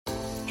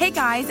Hey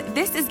guys,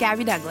 this is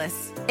Gabby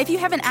Douglas. If you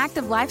have an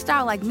active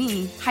lifestyle like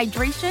me,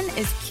 hydration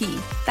is key.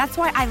 That's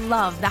why I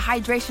love the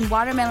Hydration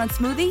Watermelon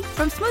Smoothie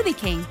from Smoothie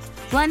King.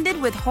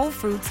 Blended with whole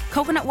fruits,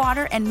 coconut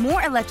water, and more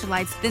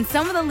electrolytes than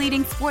some of the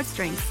leading sports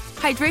drinks.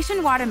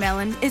 Hydration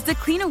Watermelon is the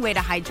cleaner way to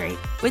hydrate,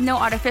 with no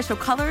artificial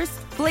colors,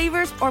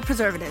 flavors, or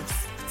preservatives.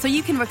 So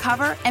you can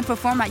recover and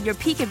perform at your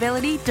peak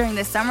ability during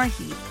the summer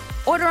heat.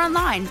 Order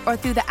online or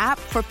through the app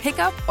for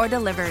pickup or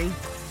delivery.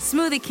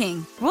 Smoothie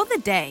King, rule the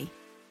day.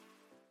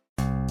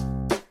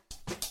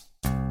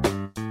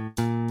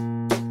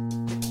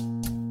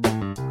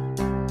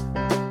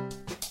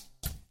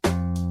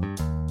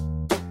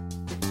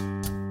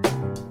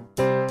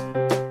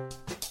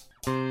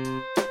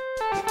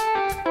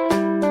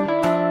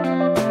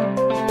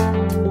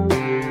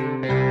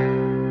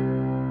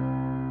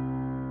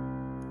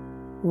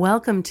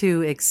 Welcome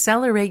to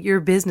Accelerate Your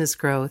Business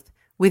Growth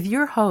with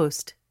your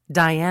host,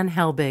 Diane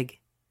Helbig.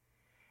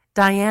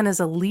 Diane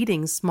is a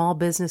leading small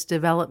business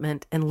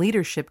development and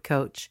leadership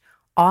coach,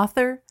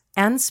 author,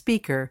 and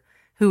speaker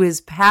who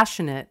is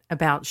passionate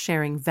about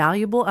sharing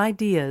valuable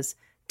ideas,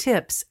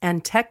 tips,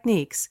 and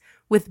techniques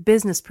with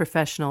business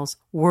professionals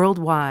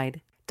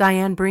worldwide.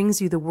 Diane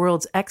brings you the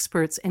world's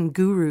experts and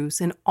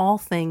gurus in all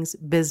things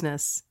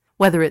business.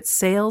 Whether it's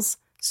sales,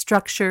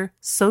 structure,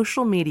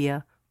 social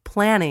media,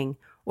 planning,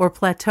 or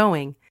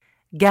plateauing,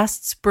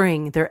 guests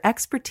bring their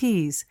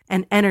expertise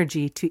and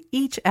energy to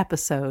each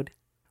episode.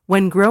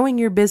 When growing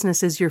your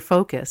business is your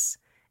focus,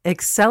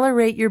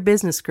 Accelerate Your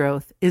Business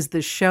Growth is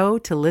the show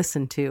to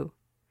listen to.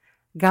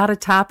 Got a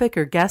topic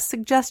or guest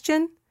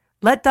suggestion?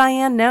 Let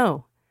Diane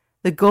know.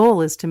 The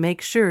goal is to make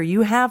sure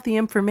you have the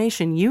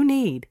information you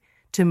need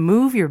to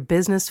move your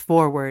business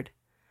forward.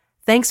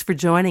 Thanks for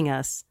joining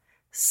us.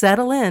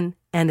 Settle in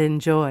and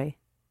enjoy.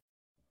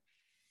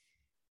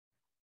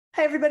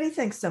 Hi, everybody.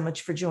 Thanks so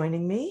much for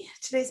joining me.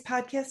 Today's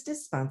podcast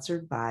is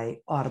sponsored by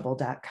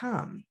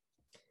Audible.com.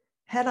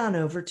 Head on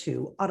over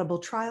to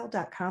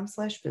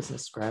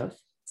audibletrial.com/businessgrowth,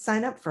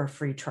 sign up for a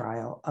free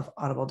trial of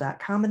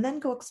Audible.com, and then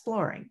go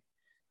exploring.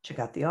 Check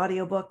out the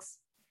audiobooks,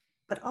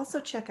 but also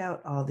check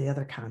out all the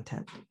other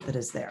content that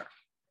is there.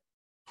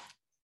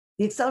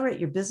 The Accelerate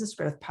Your Business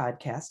Growth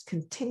podcast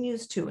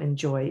continues to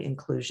enjoy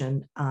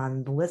inclusion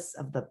on the lists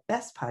of the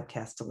best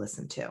podcasts to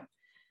listen to.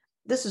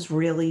 This is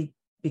really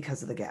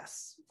because of the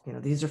guests.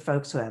 These are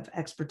folks who have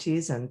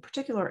expertise in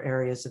particular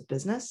areas of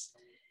business,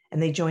 and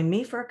they join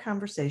me for a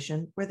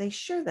conversation where they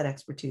share that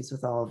expertise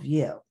with all of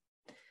you.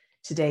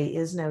 Today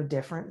is no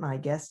different. My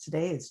guest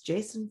today is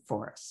Jason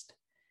Forrest.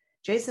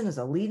 Jason is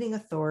a leading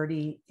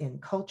authority in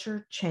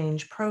culture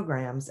change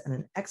programs and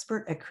an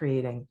expert at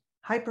creating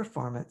high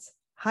performance,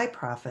 high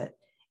profit,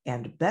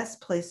 and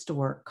best place to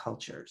work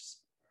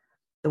cultures.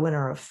 The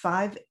winner of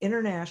 5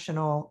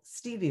 international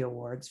Stevie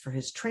Awards for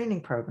his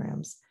training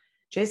programs,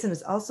 Jason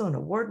is also an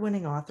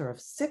award-winning author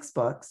of 6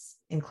 books,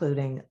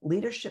 including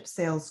Leadership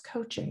Sales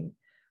Coaching,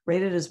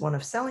 rated as one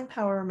of Selling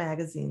Power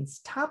magazine's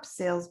top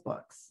sales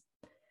books.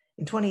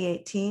 In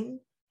 2018,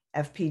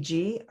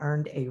 FPG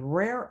earned a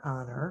rare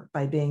honor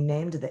by being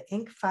named to the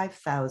Inc.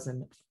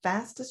 5000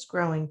 fastest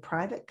growing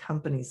private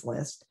companies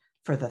list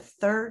for the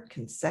 3rd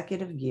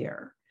consecutive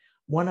year,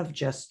 one of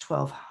just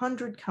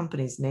 1,200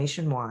 companies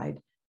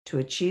nationwide to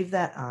achieve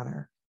that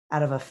honor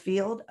out of a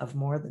field of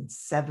more than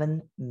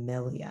 7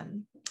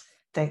 million.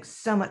 Thanks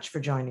so much for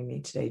joining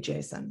me today,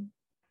 Jason.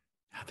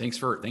 Thanks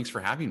for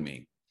having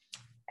me.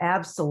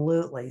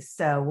 Absolutely.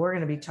 So we're going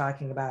to be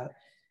talking about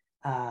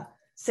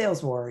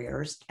sales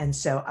warriors. And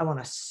so I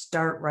want to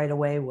start right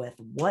away with,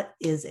 what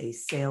is a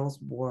sales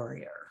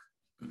warrior?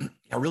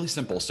 Yeah, really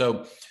simple.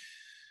 So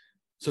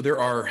there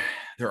are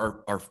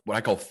what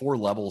I call 4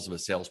 levels of a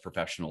sales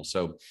professional.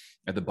 So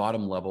at the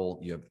bottom level,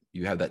 you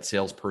have that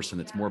salesperson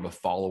that's more of a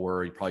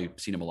follower. You've probably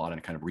seen them a lot in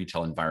kind of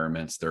retail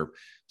environments. They're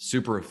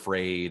super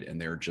afraid, and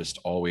they're just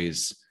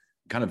always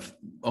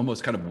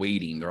almost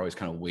waiting. They're always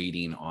kind of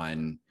waiting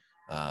on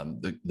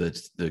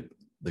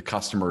the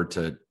customer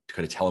to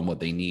kind of tell them what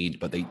they need,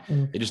 but they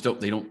just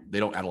don't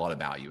add a lot of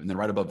value. And then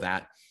right above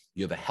that,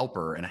 you have a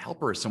helper, and a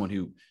helper is someone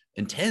who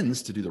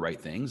intends to do the right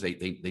things.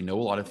 They know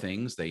a lot of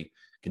things. They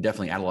can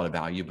definitely add a lot of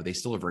value, but they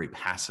still are very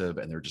passive,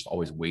 and they're just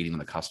always waiting on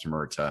the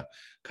customer to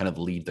kind of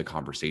lead the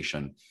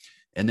conversation.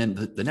 And then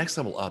the next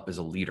level up is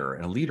a leader.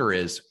 And a leader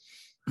is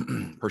a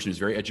person who's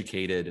very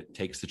educated,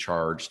 takes the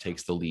charge,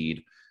 takes the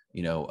lead,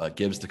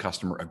 gives the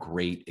customer a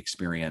great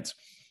experience.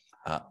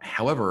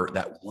 However,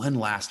 that one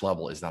last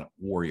level is that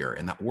warrior.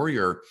 And that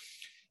warrior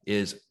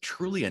is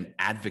truly an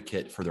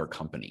advocate for their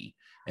company.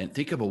 And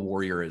think of a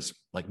warrior as,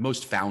 like,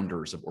 most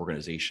founders of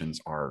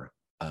organizations are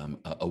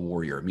a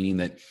warrior, meaning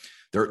that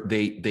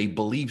they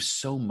believe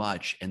so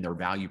much in their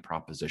value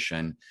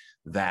proposition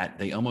that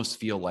they almost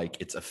feel like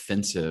it's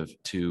offensive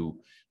to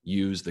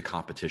use the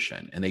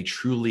competition, and they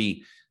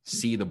truly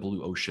see the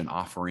blue ocean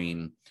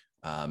offering.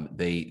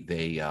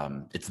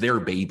 It's their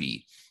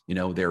baby.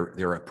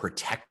 They're a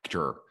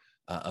protector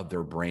of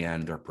their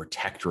brand. They're a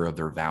protector of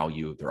their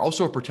value. They're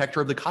also a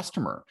protector of the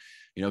customer.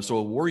 So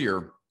a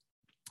warrior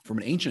from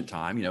an ancient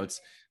time,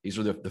 it's These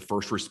are the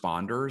first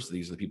responders.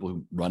 These are the people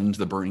who run into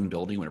the burning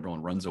building when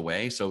everyone runs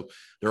away. So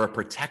they're a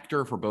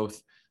protector for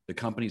both the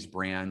company's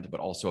brand, but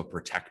also a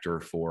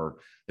protector for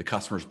the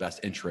customer's best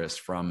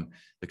interest from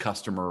the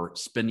customer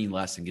spending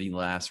less and getting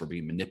less, or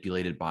being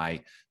manipulated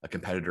by a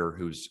competitor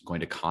who's going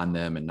to con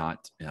them and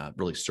not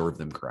really serve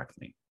them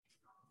correctly.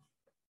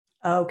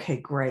 Okay,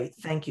 great.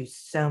 Thank you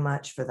so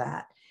much for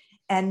that.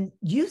 And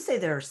you say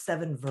there are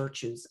 7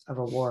 virtues of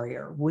a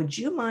warrior. Would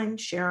you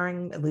mind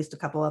sharing at least a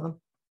couple of them?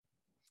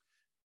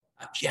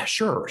 Yeah,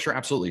 sure,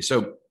 absolutely.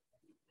 So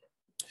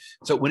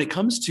when it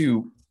comes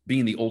to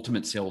being the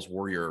ultimate sales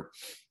warrior,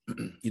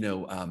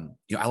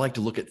 I like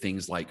to look at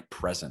things like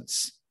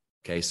presence.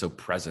 Okay, so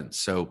presence.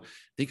 So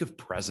think of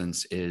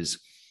presence is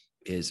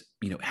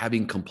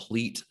having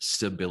complete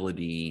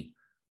stability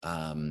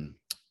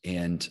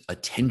and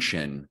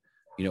attention,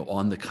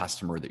 on the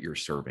customer that you're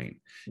serving.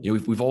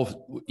 We've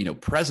all,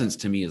 presence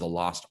to me is a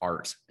lost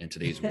art in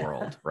today's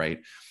world,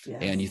 right? Yes.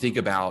 And you think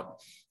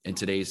about in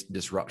today's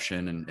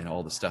disruption and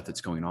all the stuff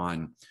that's going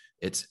on,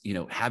 it's,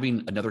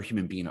 having another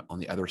human being on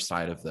the other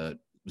side of the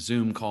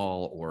Zoom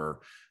call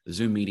or the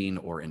Zoom meeting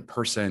or in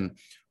person,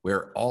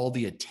 where all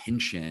the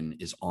attention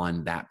is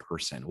on that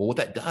person. Well, what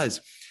that does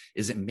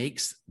is it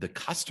makes the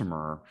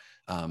customer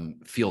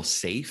feel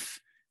safe.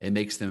 It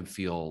makes them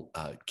feel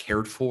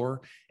cared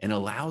for, and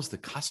allows the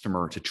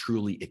customer to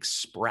truly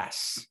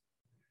express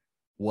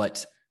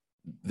what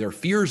their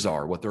fears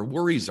are, what their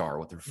worries are,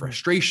 what their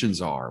frustrations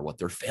are, what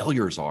their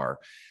failures are.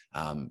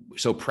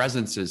 So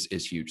presence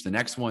is huge. The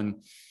next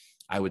one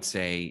I would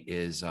say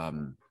is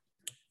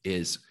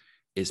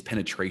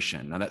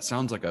penetration. Now that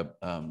sounds like a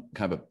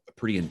kind of a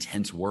pretty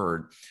intense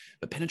word,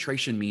 but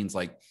penetration means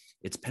like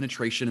it's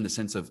penetration in the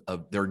sense of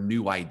their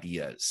new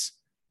ideas.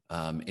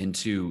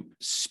 Into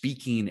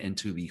speaking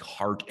into the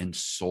heart and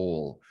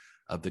soul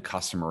of the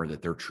customer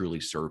that they're truly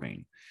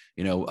serving,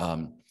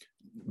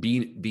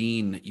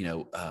 being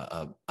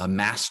a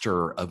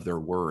master of their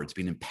words,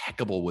 being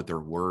impeccable with their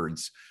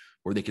words,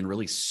 where they can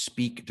really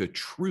speak the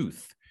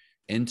truth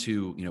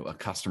into, a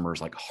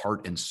customer's like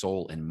heart and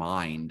soul and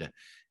mind,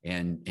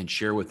 and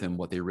share with them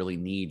what they really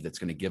need. That's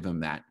going to give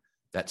them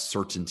that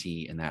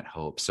certainty and that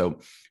hope.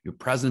 So your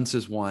presence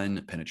is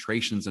one,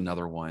 penetration's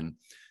another one.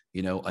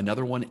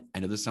 Another one,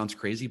 I know this sounds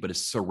crazy, but it's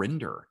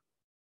surrender.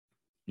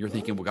 You're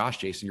thinking, well, gosh,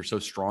 Jason, you're so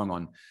strong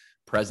on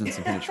presence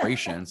and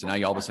penetration. So now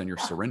all of a sudden you're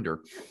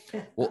surrender.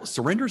 Well,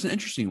 surrender is an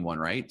interesting one,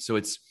 right? So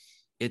it's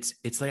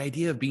the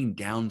idea of being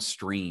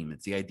downstream.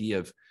 It's the idea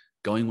of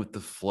going with the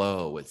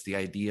flow. It's the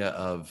idea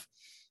of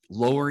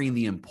lowering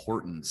the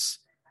importance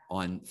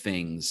on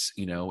things,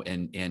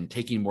 and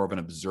taking more of an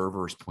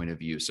observer's point of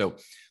view. So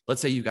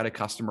let's say you've got a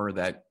customer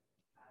that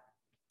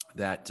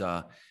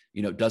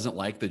doesn't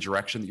like the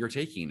direction that you're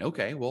taking.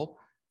 Okay, well,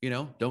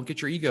 don't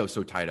get your ego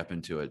so tied up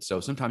into it.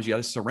 So sometimes you got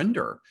to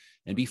surrender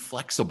and be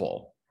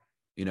flexible,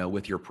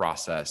 with your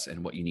process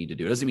and what you need to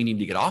do. It doesn't mean you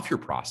need to get off your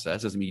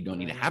process. It doesn't mean you don't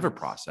need to have a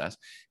process.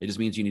 It just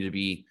means you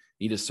need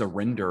to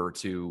surrender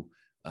to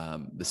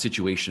the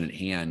situation at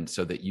hand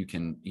so that you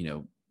can,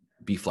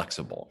 be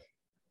flexible.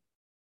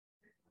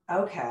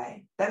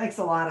 Okay, that makes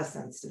a lot of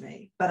sense to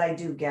me. But I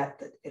do get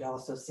that it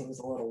also seems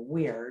a little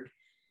weird,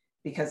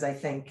 because I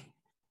think,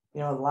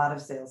 a lot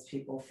of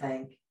salespeople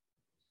think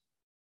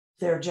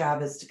their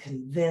job is to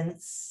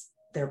convince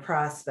their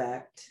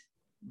prospect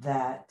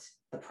that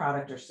the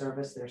product or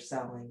service they're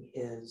selling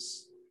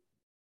is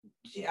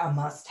a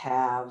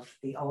must-have,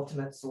 the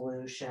ultimate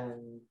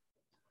solution,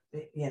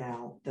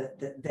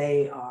 that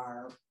they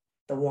are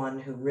the one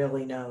who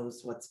really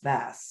knows what's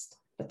best.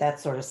 But that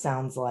sort of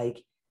sounds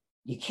like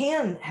you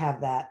can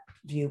have that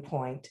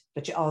viewpoint,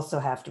 but you also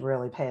have to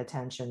really pay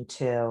attention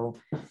to,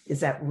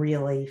 is that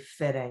really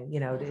fitting?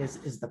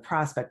 Is the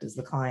prospect, is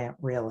the client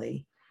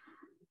really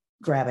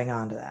grabbing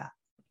onto that?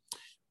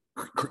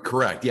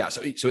 Correct. Yeah.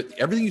 So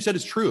everything you said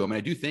is true. I mean,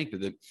 I do think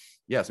that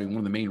one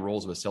of the main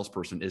roles of a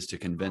salesperson is to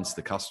convince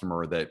the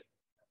customer that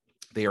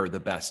they are the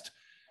best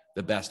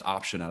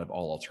option out of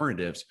all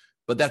alternatives.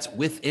 But that's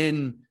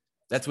within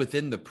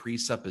the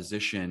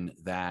presupposition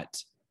that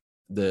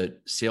the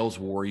sales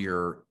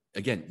warrior,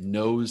 again,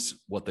 knows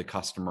what the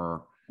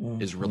customer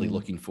is really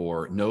looking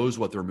for, knows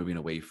what they're moving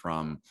away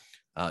from,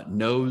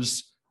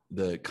 knows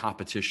the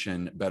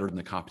competition better than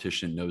the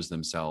competition knows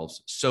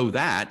themselves, so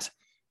that,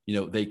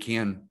 they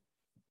can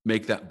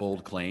make that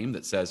bold claim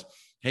that says,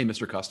 hey,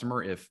 Mr.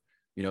 Customer, if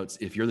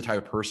you're the type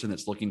of person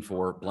that's looking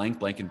for blank,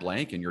 blank, and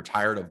blank, and you're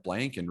tired of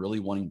blank and really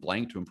wanting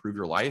blank to improve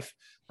your life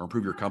or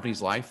improve your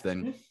company's life,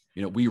 then,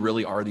 we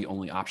really are the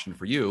only option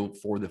for you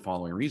for the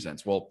following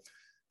reasons. Well,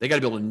 they got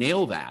to be able to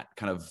nail that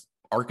kind of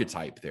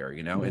archetype there,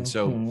 and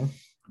so,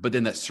 but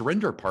then that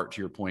surrender part,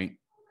 to your point,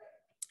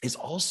 is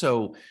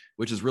also,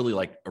 which is really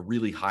like a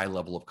really high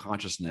level of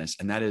consciousness,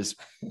 and that is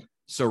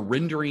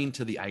surrendering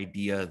to the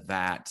idea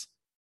that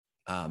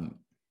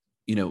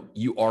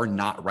you are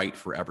not right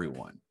for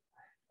everyone.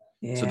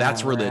 Yeah, so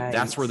that's where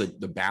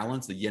the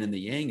balance, the yin and the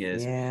yang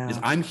is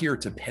I'm here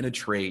to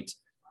penetrate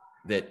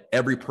that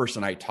every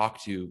person I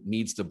talk to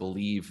needs to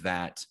believe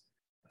that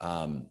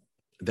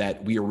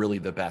that we are really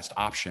the best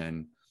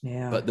option.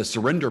 Yeah. But the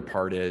surrender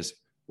part is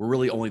we're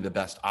really only the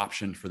best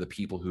option for the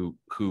people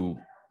who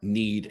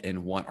need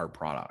and want our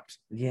product.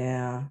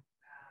 Yeah.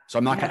 So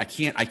I'm not gonna,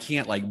 I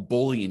can't like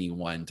bully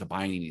anyone to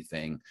buying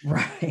anything.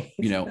 Right.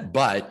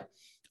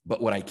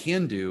 But what I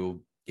can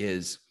do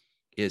is,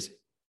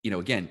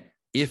 again,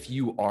 if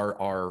you are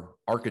our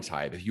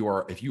archetype, if you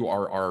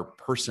are our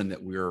person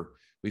that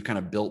we've kind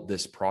of built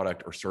this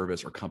product or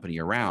service or company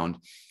around,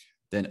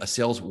 then a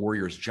sales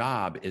warrior's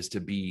job is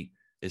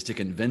to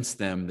convince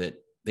them that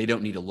they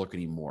don't need to look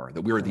anymore,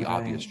 that we're the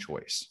obvious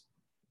choice.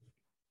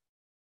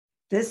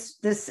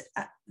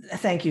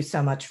 Thank you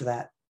so much for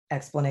that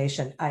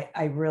explanation.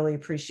 I really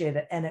appreciate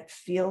it. And it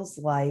feels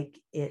like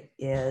it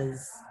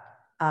is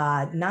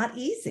not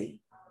easy.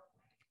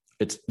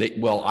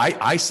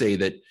 I say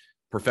that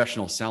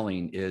professional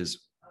selling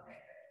is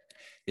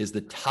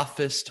the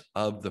toughest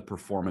of the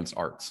performance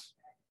arts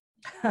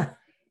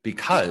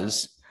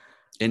because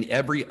in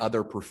every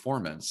other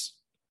performance,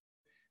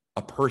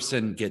 a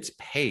person gets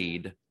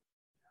paid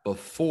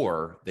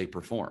before they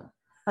perform.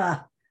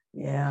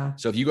 Yeah.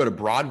 So if you go to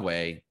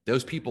Broadway,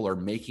 those people are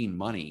making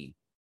money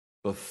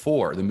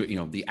before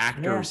the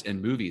actors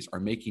in movies are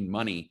making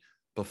money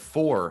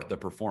before the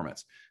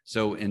performance.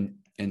 So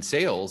in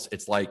sales,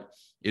 it's like,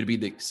 it'd be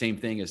the same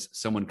thing as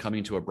someone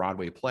coming to a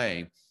Broadway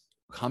play,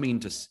 coming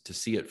to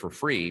see it for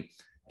free.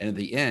 And at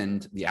the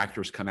end, the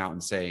actors come out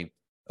and say,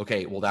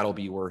 okay, well, that'll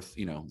be worth,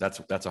 that's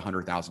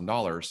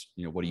 $100,000.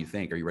 What do you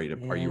think? Are you ready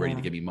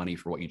to give me money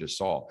for what you just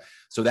saw?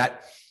 So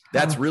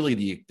that's really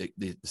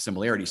the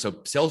similarity.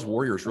 So sales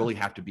warriors really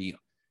have to be,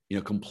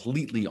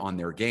 completely on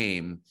their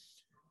game.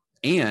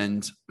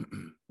 And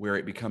where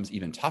it becomes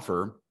even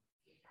tougher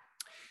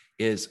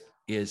is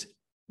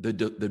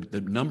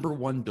the number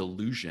one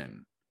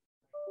delusion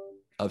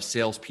of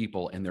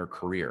salespeople in their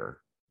career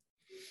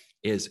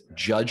is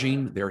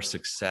judging their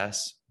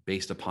success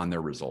based upon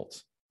their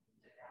results.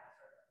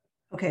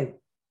 Okay.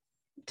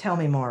 Tell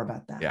me more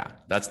about that. Yeah.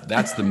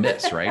 That's the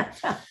miss, right?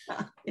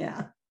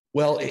 Yeah.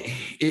 Well,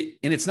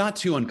 it's not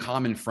too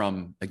uncommon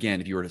from,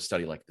 again, if you were to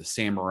study like the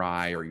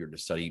samurai, or you were to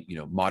study,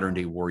 modern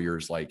day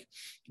warriors like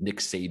Nick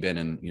Saban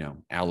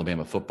and,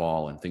 Alabama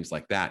football and things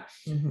like that,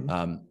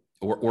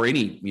 or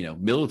any,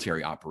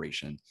 military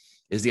operation,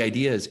 is the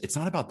idea is it's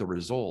not about the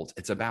results.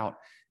 It's about,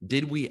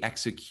 did we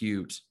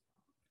execute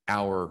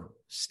our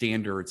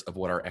standards of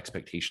what our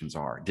expectations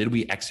are? Did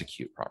we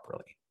execute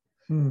properly?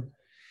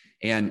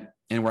 And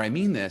where I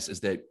mean this is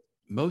that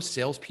most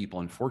salespeople,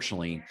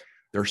 unfortunately,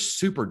 they're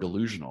super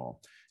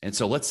delusional. And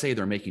so let's say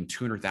they're making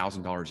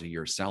 $200,000 a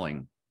year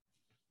selling,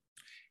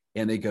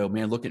 and they go,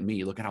 man, look at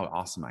me, look at how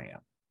awesome I am.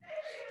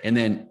 And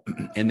then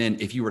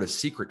if you were to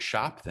secret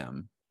shop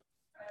them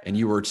and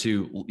you were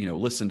to,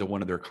 listen to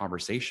one of their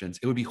conversations,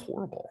 it would be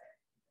horrible,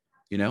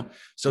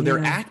 So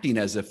they're acting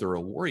as if they're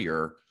a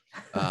warrior.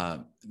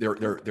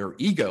 Their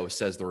ego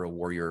says they're a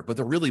warrior, but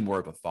they're really more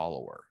of a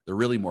follower. They're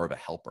really more of a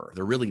helper.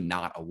 They're really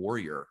not a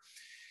warrior,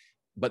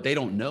 but they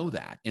don't know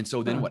that. And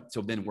so then what?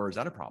 So then where is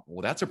that a problem?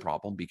 Well, that's a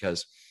problem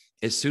because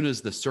as soon as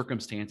the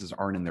circumstances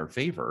aren't in their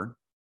favor,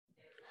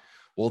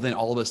 well, then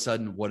all of a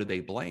sudden, what do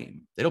they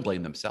blame? They don't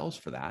blame themselves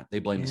for that. They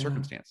blame the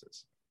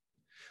circumstances.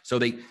 So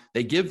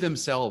they give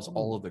themselves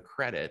all of the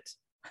credit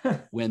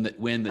when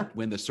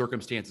the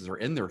circumstances are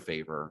in their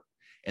favor,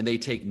 and they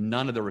take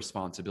none of the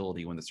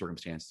responsibility when the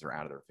circumstances are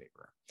out of their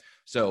favor.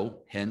 So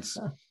hence,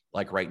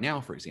 like right now,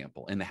 for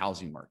example, in the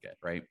housing market,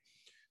 right?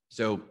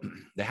 So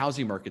the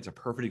housing market's a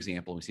perfect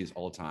example. We see this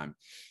all the time.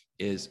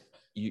 Is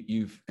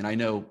and I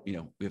know,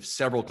 we have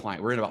several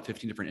clients. We're in about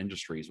 15 different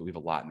industries, but we have a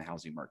lot in the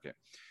housing market.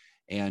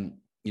 And,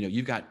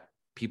 you've got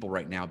people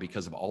right now,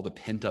 because of all the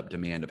pent up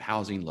demand of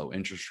housing, low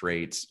interest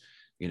rates,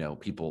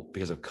 people,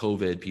 because of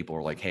COVID, people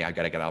are like, hey, I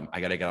got to get out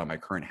of my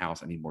current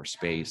house. I need more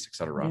space, et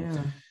cetera.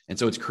 Yeah. And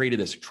so it's created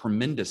this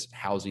tremendous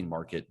housing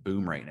market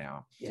boom right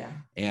now. Yeah.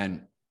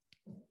 And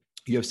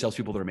you have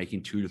salespeople that are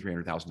making $200,000 to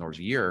 $300,000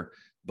 a year,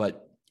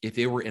 but if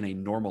they were in a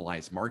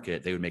normalized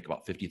market, they would make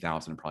about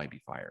 $50,000 and probably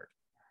be fired.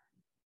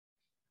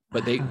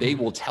 But they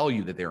will tell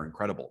you that they're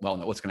incredible. Well,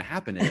 no, what's going to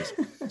happen is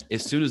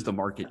as soon as the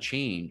market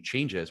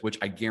changes, which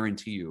I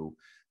guarantee you,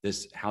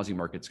 this housing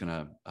market's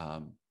going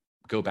to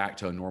go back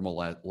to a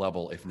normal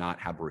level, if not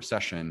have a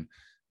recession.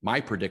 My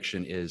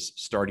prediction is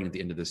starting at the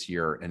end of this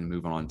year and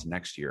moving on to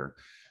next year,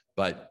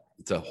 but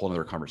it's a whole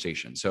other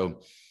conversation.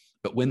 So,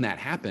 but when that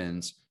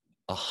happens,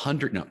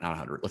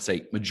 let's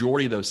say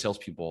majority of those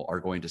salespeople are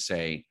going to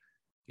say,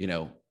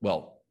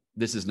 well,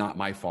 this is not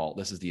my fault.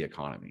 This is the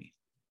economy.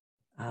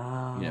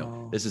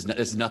 Oh. This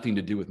is nothing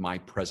to do with my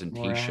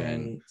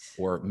presentation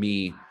or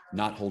me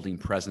not holding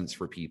presence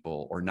for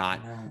people, or not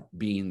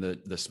being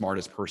the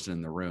smartest person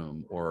in the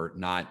room, or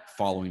not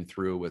following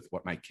through with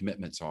what my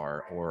commitments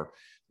are, or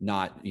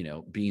not,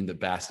 being the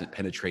best at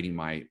penetrating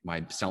my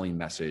selling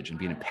message and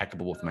being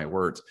impeccable with my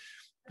words.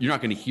 You're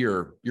going to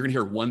hear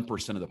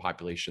 1% of the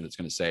population that's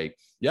going to say,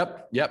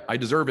 yep, I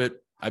deserve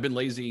it. I've been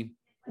lazy.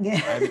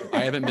 Yeah. I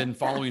haven't been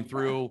following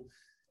through.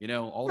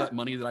 All that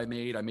money that I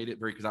made it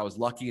because I was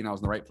lucky and I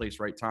was in the right place,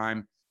 right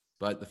time.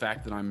 but the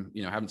fact that I'm,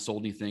 haven't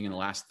sold anything in the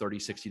last 30,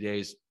 60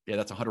 days, yeah,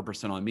 that's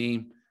 100% on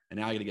me. And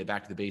now I got to get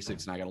back to the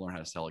basics and I got to learn how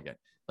to sell again.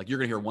 Like you're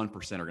going to hear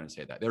 1% are going to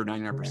say that. They're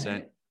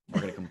 99% are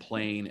going to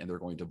complain and they're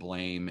going to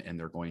blame and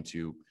they're going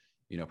to,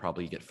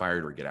 probably get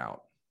fired or get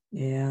out.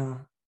 Yeah.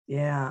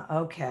 Yeah.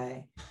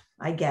 Okay.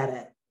 I get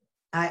it.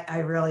 I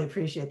really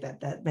appreciate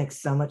that. That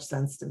makes so much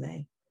sense to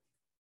me.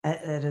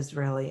 It is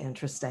really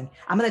interesting.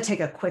 I'm going to take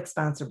a quick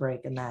sponsor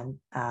break and then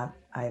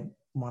I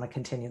want to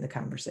continue the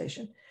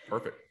conversation.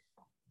 Perfect.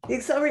 The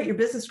Accelerate Your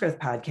Business Growth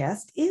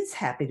podcast is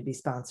happy to be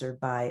sponsored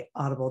by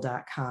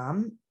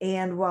Audible.com.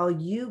 And while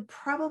you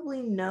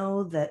probably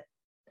know that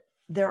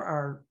there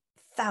are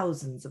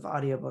thousands of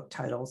audiobook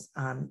titles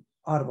on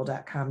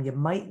Audible.com, you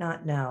might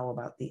not know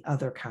about the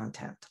other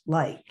content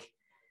like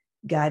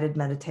guided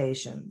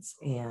meditations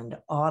and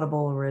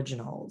Audible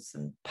originals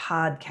and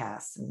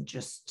podcasts and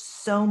just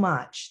so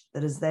much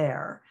that is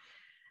there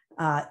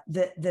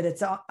that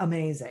it's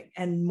amazing.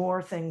 And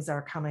more things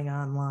are coming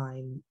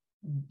online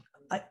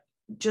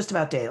just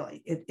about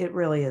daily. It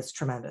really is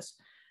tremendous.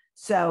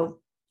 So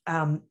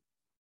go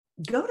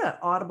to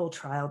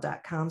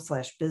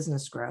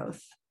audibletrial.com/business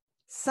growth,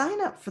 sign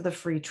up for the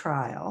free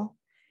trial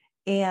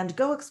and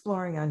go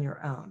exploring on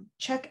your own.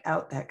 Check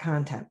out that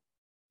content.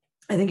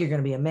 I think you're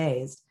going to be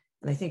amazed.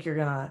 And I think you're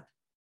going to,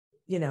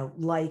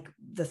 like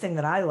the thing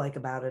that I like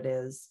about it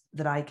is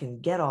that I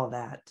can get all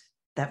that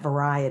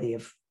variety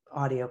of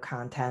audio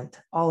content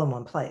all in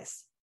one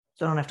place.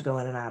 So I don't have to go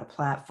in and out of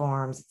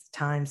platforms. It's a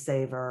time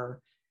saver.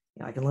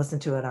 I can listen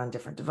to it on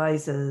different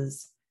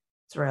devices.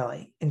 It's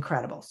really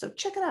incredible. So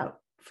check it out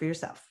for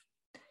yourself.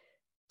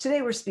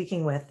 Today, we're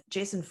speaking with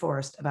Jason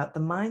Forrest about the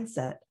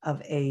mindset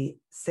of a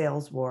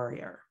sales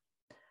warrior.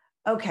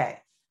 Okay,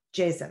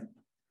 Jason,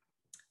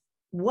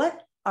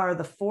 what are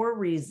the 4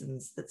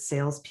 reasons that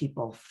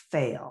salespeople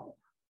fail?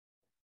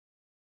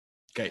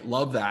 Okay,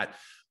 love that.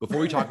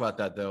 Before we talk about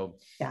that, though,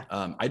 yeah.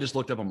 I just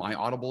looked up on my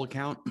Audible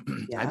account.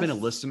 Yes. I've been a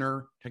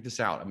listener. Check this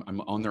out.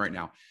 I'm on there right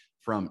now.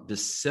 From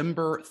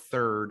December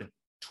 3rd,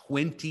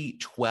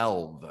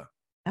 2012.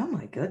 Oh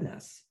my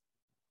goodness.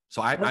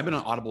 So I've been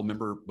an Audible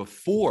member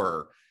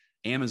before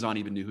Amazon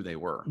even knew who they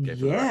were. Okay,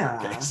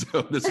 yeah.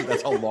 So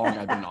that's how long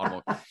I've been an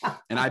Audible.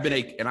 And I've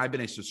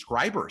been a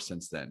subscriber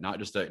since then, not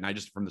just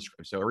from the,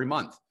 so every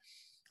month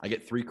I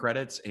get 3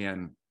 credits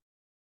and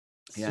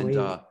yeah,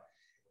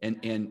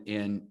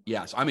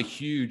 so I'm a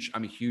huge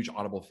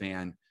Audible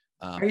fan.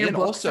 Are your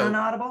books also on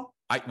Audible?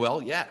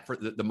 For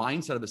the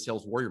mindset of a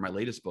sales warrior, my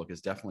latest book is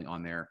definitely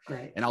on there.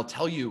 Great. And I'll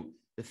tell you,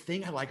 the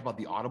thing I like about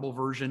the Audible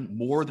version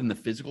more than the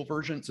physical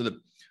version. So the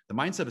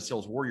mindset of a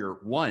sales warrior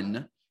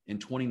won in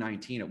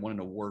 2019. It won an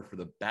award for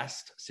the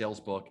best sales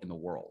book in the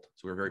world.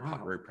 So we're very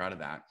proud of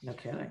that. No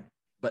kidding.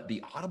 But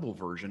the Audible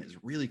version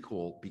is really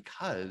cool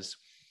because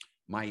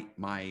my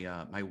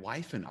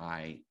wife and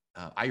I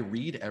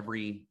read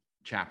every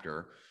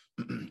chapter,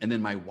 and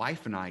then my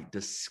wife and I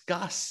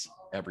discuss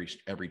every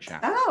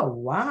chapter. Oh,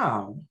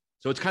 wow.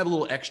 So it's kind of a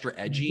little extra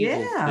edgy.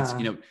 Yeah. It's,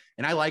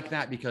 and I like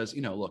that because,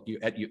 look,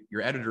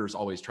 your editors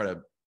always try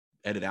to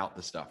edit out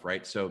the stuff,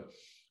 right? So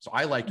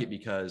I like it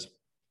because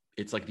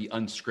it's like the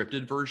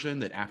unscripted version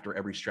that after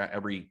every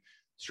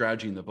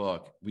strategy in the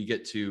book, we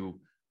get to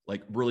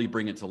like really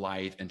bring it to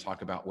life and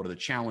talk about what are the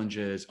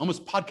challenges,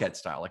 almost podcast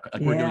style, like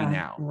we're doing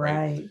now.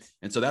 Right.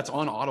 And so that's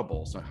on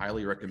Audible. So I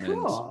highly recommend.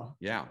 Cool.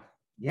 Yeah.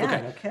 Yeah.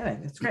 Okay. No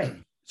kidding. That's great.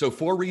 So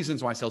 4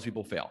 reasons why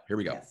salespeople fail. Here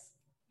we go. Yes.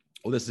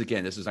 Well, this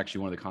is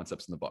actually one of the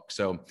concepts in the book.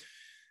 So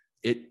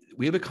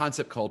we have a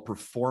concept called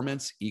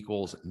performance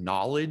equals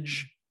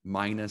knowledge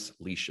minus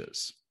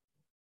leashes.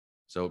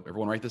 So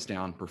everyone write this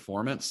down.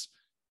 Performance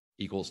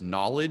equals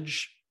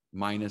knowledge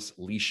minus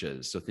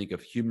leashes. So think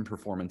of human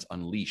performance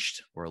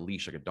unleashed, or a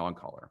leash like a dog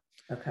collar.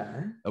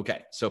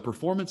 Okay. So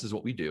performance is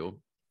what we do.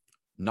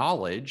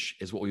 Knowledge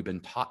is what we've been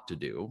taught to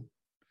do.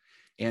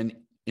 And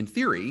in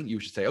theory, you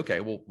should say, okay,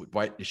 well,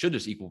 why it should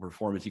just equal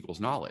performance equals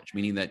knowledge,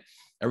 meaning that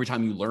every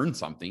time you learn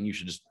something, you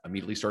should just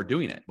immediately start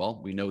doing it. Well,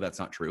 we know that's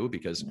not true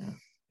because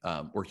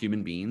we're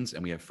human beings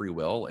and we have free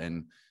will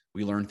and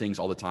we learn things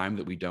all the time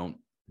that we don't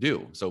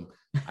do. So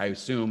I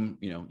assume,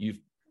 you've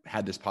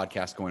had this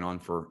podcast going on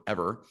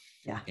forever,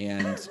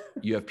 and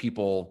you have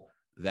people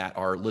that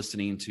are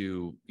listening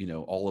to,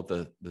 all of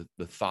the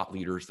thought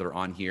leaders that are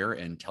on here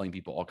and telling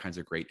people all kinds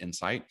of great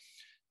insight.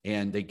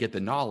 And they get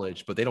the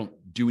knowledge, but they don't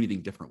do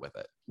anything different with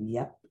it.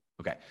 Yep.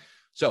 Okay.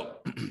 So,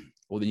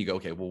 well, then you go,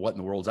 okay, well, what in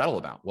the world is that all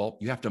about? Well,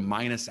 you have to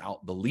minus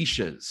out the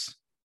leashes.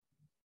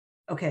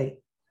 Okay.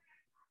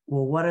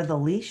 Well, what are the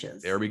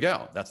leashes? There we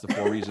go. That's the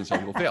 4 reasons some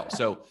people fail.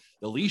 So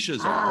the leashes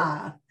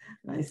are,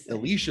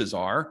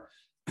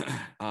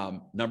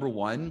 number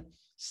 1,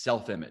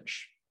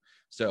 self-image.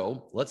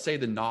 So let's say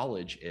the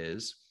knowledge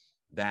is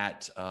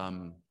that,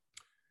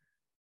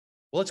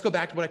 well, let's go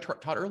back to what I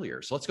taught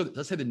earlier. So let's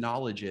say the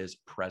knowledge is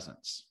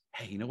presence.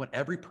 Hey, you know what?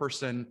 Every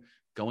person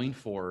going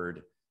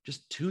forward,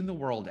 just tune the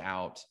world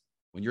out.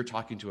 When you're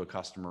talking to a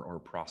customer or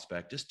a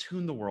prospect, just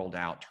tune the world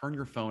out, turn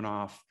your phone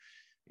off,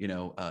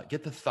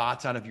 get the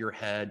thoughts out of your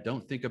head.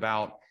 Don't think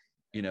about,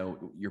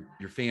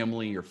 your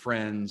family, your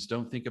friends.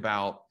 Don't think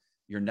about,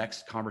 your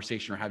next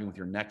conversation you're having with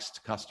your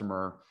next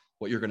customer,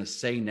 what you're going to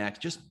say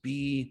next. Just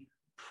be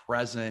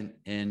present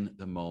in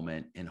the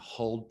moment and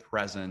hold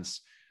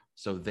presence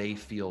so they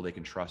feel they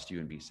can trust you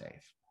and be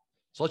safe.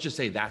 So let's just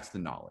say that's the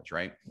knowledge,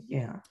 right?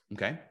 Yeah.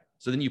 Okay.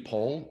 So then you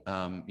poll,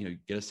 you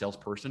get a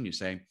salesperson, you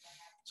say,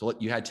 so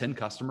you had 10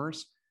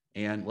 customers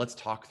and let's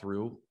talk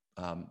through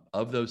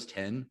of those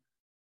 10,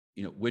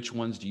 which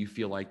ones do you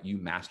feel like you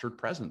mastered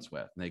presence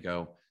with? And they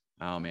go,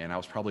 oh man, I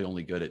was probably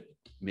only good at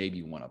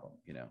maybe one of them,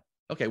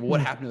 Okay, well,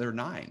 what happened to their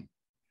 9?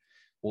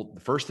 Well,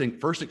 the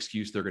first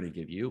excuse they're going to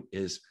give you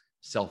is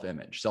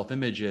self-image.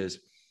 Self-image is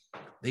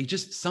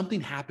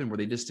something happened where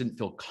they just didn't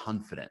feel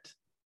confident.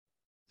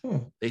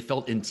 They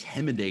felt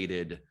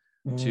intimidated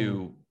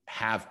to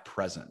have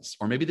presence,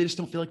 or maybe they just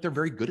don't feel like they're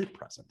very good at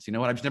presence. You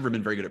know what? I've never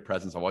been very good at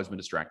presence. I've always been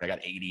distracted. I got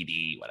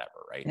ADD, whatever.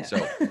 Right. Yeah.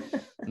 So,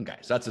 okay.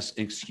 So that's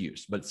an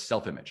excuse, but it's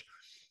self-image.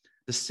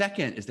 The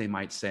second is they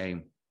might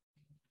say,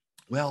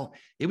 well,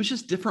 it was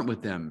just different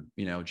with them,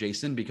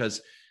 Jason,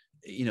 because,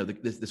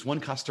 this one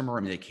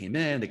customer, they came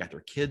in, they got their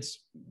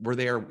kids were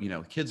there,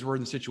 kids were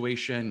in the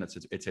situation.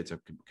 It's a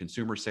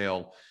consumer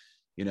sale,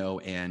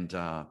 and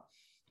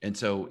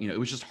so, it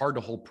was just hard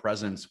to hold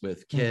presence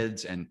with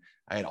kids. And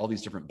I had all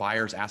these different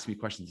buyers ask me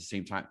questions at the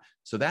same time.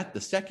 So the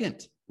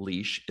second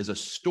leash is a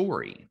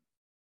story.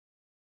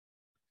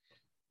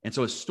 And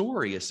so a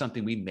story is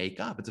something we make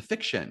up. It's a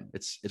fiction.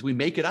 It's we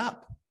make it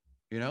up,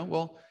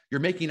 well, you're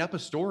making up a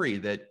story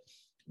that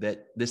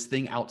this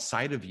thing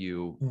outside of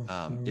you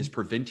is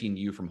preventing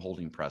you from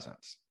holding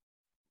presence.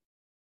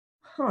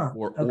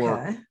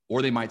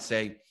 Or they might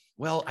say,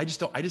 well, I just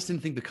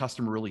didn't think the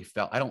customer really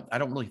felt, I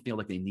don't really feel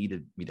like they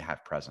needed me to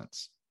have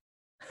presence,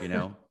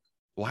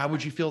 Well, how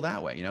would you feel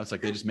that way? It's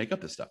like they just make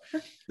up this stuff.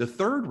 The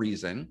third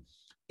reason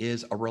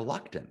is a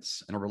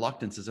reluctance, and a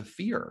reluctance is a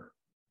fear.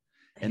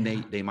 And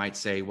they might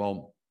say,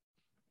 well,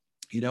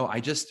 I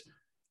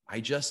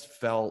just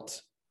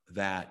felt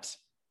that,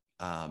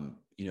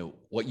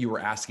 what you were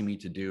asking me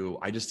to do,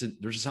 I just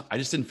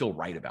didn't feel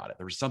right about it.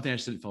 There was something I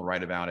just didn't feel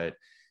right about it.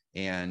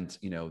 And,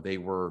 they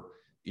were,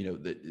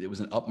 it was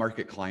an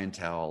upmarket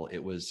clientele.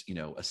 It was,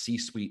 a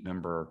C-suite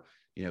member,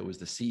 it was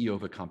the CEO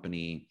of a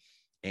company.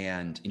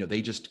 And,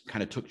 they just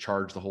kind of took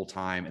charge the whole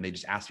time, and they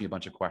just asked me a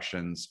bunch of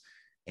questions.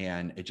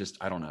 And it just,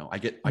 I don't know. I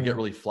get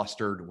really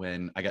flustered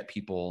when I get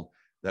people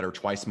that are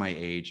twice my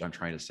age, I'm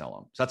trying to sell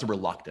them. So that's a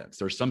reluctance.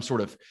 There's some sort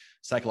of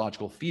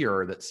psychological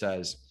fear that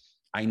says,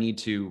 I need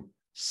to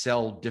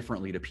sell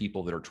differently to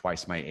people that are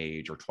twice my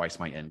age or twice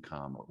my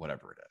income or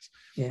whatever it is.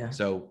 Yeah.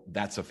 So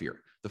that's a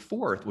fear. The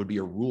fourth would be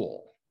a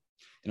rule.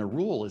 And a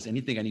rule is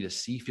anything I need to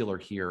see, feel, or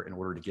hear in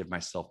order to give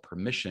myself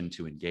permission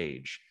to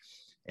engage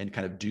and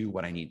kind of do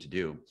what I need to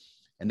do.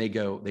 And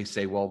they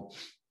say, well,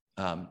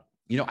 I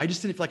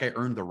just didn't feel like I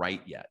earned the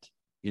right yet.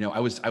 I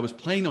was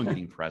planning on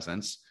getting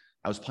presence.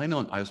 I was planning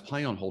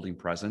on holding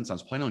presence. I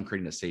was planning on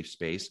creating a safe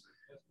space,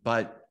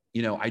 but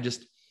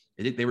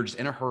they were just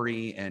in a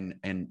hurry, and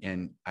I'm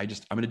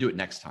going to do it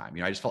next time.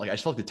 I just felt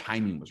like the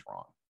timing was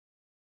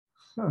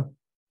wrong.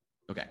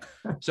 Okay.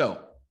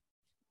 So,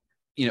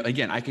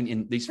 again, I can,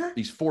 in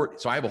these four,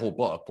 so I have a whole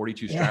book,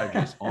 42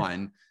 strategies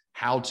on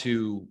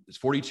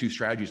 42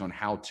 strategies on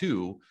how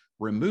to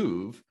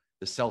remove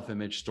the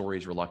self-image,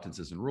 stories,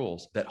 reluctances, and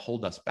rules that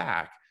hold us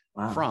back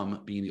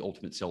from being the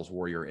ultimate sales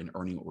warrior and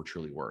earning what we're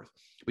truly worth.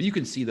 But you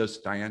can see those,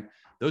 Diane,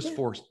 those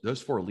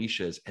four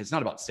leashes, it's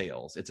not about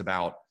sales. It's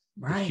about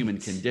the human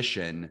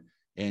condition.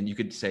 And you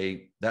could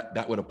say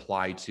that would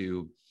apply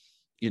to,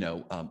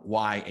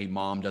 why a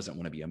mom doesn't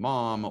want to be a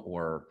mom,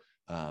 or,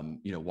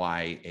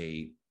 why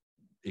a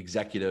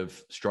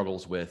executive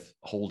struggles with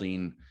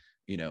holding,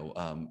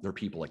 their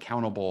people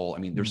accountable.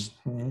 There's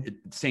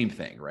same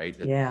thing, right?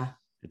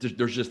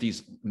 There's just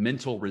these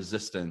mental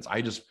resistance.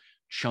 I just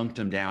chunked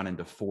them down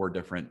into 4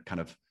 different kind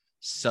of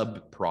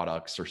sub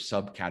products or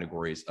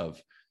subcategories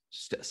of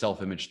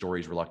self-image,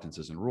 stories,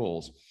 reluctances, and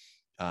rules,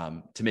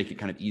 to make it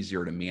kind of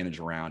easier to manage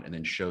around, and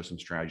then show some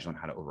strategies on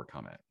how to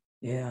overcome it.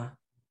 Yeah.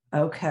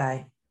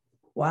 Okay.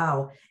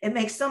 Wow. It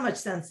makes so much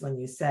sense when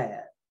you say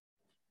it.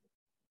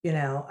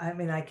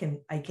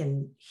 I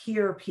can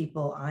hear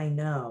people I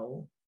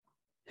know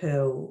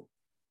who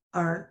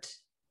aren't,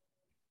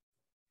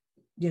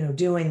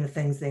 doing the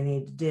things they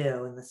need to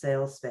do in the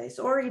sales space,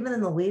 or even in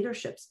the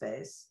leadership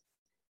space.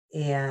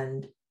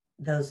 And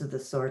those are the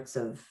sorts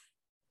of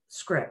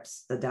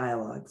scripts, the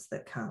dialogues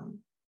that come.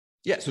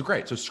 Yeah. So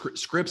great. So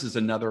scripts is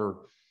another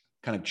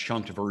kind of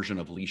chunked version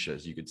of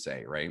leashes, you could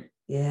say, right?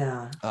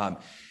 Yeah.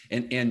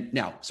 And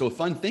now, so a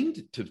fun thing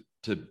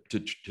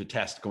to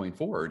test going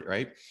forward,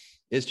 right,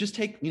 is just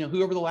take,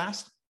 whoever the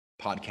last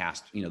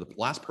podcast, the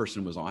last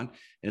person was on, and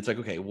it's like,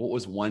 okay, what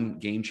was one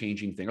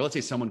game-changing thing? Or let's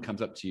say someone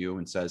comes up to you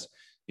and says,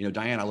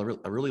 Diane,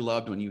 I really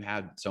loved when you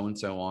had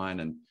so-and-so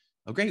on, and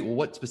oh, great. Well,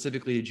 what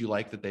specifically did you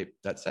like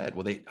that said?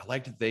 Well, I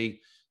liked that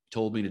they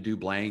told me to do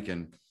blank,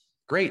 and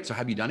great. So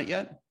have you done it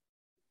yet?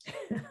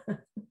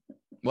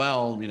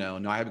 Well,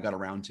 no, I haven't got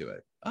around to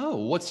it. Oh,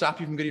 what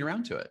stopped you from getting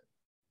around to it?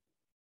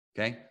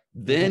 Okay.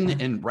 Then,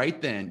 and right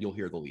then you'll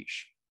hear the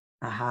leash.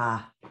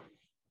 Aha.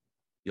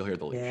 you'll hear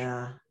the leash.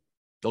 Yeah.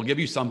 They'll give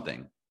you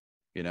something,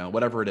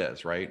 whatever it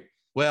is, right?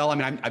 Well, I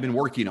mean, I've been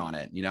working on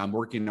it. I'm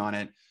working on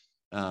it.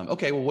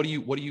 Okay. Well, what are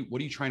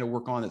you trying to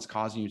work on that's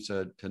causing you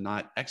to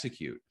not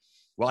execute?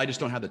 Well, I just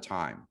don't have the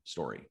time.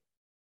 Story.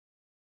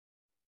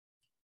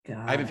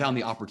 I haven't found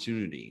the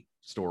opportunity.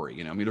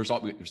 Story. I mean, there's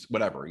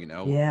whatever.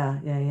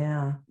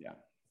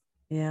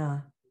 Yeah.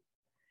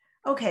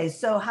 Okay.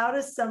 So how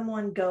does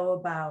someone go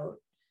about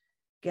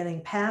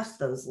getting past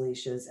those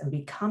leashes and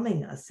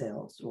becoming a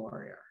sales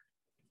warrior?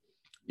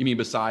 You mean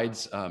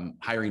besides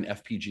hiring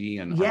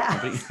FPG and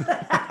yes.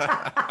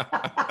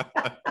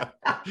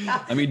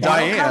 I mean,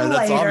 Diane,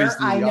 that's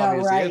obviously the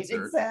obvious right?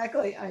 Answer.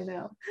 Exactly. I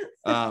know.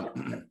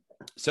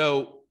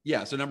 So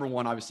number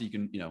one, obviously you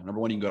can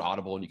go to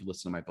Audible and you can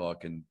listen to my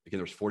book, and again,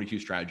 there's 42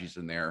 strategies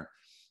in there.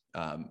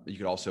 You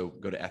could also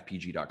go to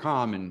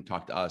fpg.com and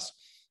talk to us.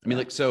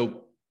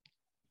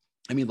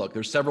 Look,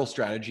 there's several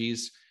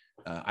strategies.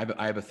 I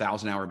have a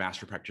 1,000-hour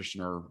master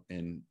practitioner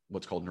in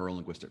what's called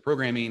neuro-linguistic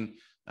programming.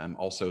 I'm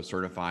also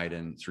certified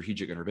in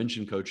strategic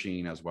intervention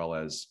coaching, as well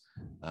as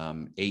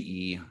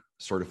AE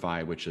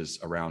certified, which is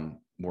around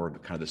more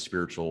of kind of the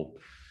spiritual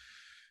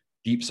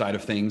deep side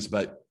of things.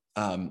 But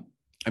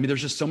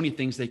there's just so many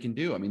things they can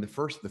do. I mean, the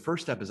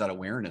first step is that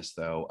awareness,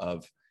 though,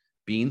 of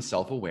being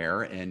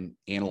self-aware and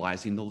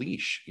analyzing the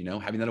leash,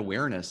 having that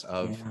awareness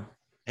of,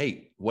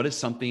 hey, what is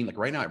something, like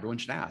right now, everyone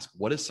should ask,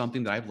 what is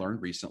something that I've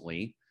learned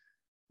recently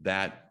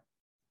that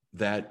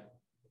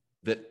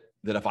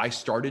if I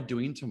started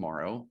doing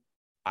tomorrow,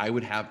 I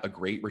would have a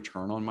great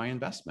return on my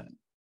investment,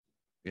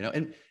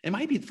 and it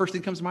might be the first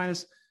thing that comes to mind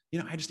is,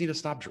 I just need to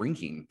stop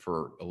drinking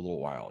for a little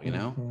while,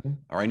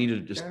 or I need to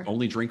just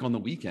only drink on the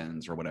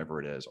weekends or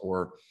whatever it is.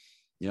 Or,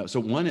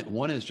 so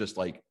one is just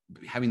like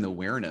having the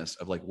awareness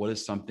of like, what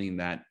is something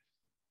that,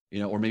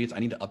 or maybe it's, I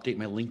need to update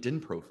my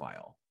LinkedIn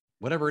profile,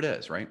 whatever it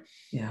is. Right.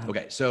 Yeah.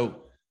 Okay.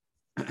 So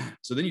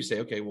then you say,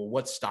 okay, well,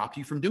 what stopped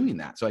you from doing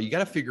that? So you got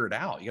to figure it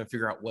out. You got to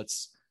figure out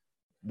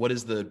what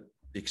is the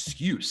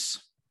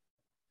excuse.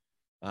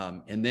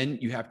 And then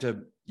you have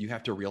to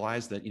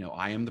realize that,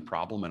 I am the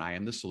problem and I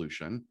am the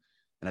solution.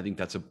 And I think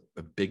that's a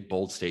big,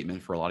 bold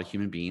statement for a lot of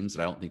human beings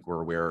that I don't think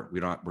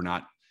we're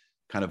not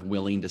kind of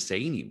willing to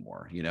say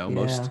anymore.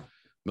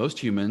 Most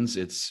humans,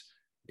 it's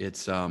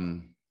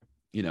everyone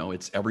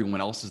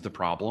else is the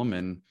problem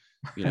and,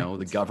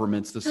 the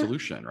government's the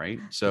solution. Right.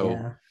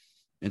 So,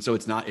 and so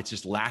it's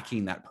just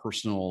lacking that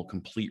personal,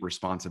 complete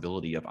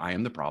responsibility of I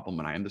am the problem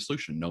and I am the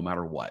solution, no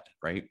matter what.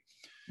 Right.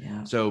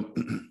 Yeah. So,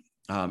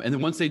 and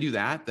then once they do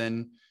that,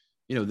 then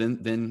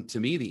to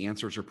me, the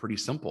answers are pretty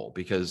simple,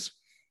 because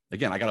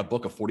again, I got a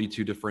book of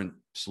 42 different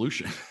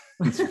solutions,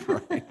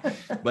 right?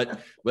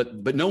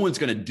 But no one's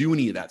going to do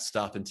any of that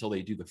stuff until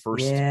they do the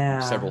first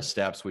several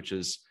steps, which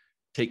is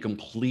take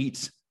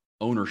complete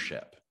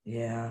ownership,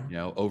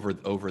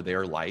 over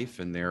their life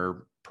and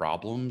their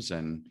problems.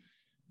 And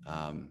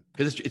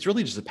because it's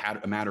really just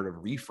a matter of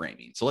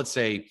reframing. So let's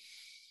say,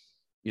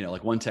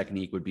 like one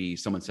technique would be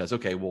someone says,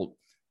 okay, well,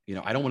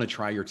 I don't want to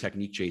try your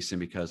technique, Jason,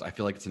 because I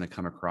feel like it's going to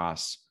come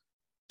across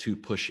too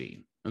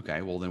pushy.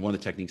 Okay, well, then one of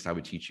the techniques I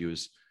would teach you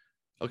is,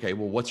 okay,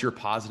 well, what's your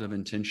positive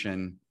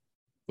intention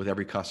with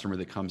every customer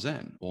that comes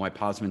in? Well, my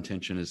positive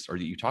intention is, or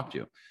that you talk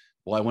to,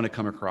 well, I want to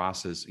come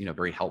across as,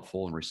 very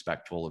helpful and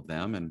respectful of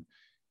them.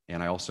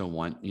 And I also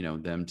want,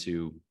 them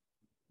to,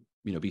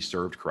 be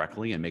served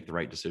correctly and make the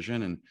right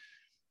decision.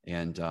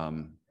 And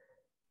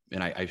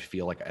I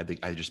feel like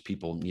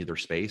people need their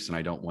space and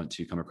I don't want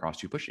to come across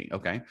too pushy.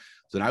 Okay.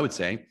 So then I would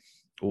say,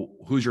 well,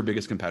 who's your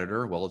biggest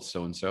competitor? Well, it's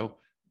so-and-so.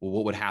 Well,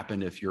 what would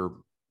happen if your,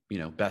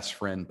 best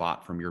friend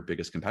bought from your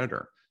biggest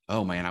competitor?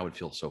 Oh man, I would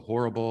feel so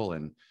horrible.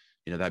 And,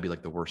 that'd be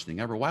like the worst thing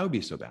ever. Why would it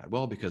be so bad?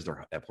 Well, because they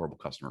have horrible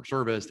customer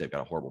service. They've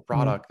got a horrible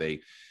product.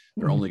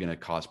 They're only going to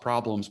cause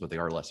problems, but they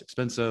are less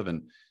expensive.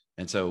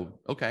 And so,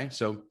 okay.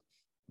 So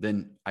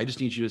then I just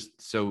need you to,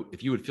 so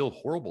if you would feel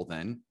horrible,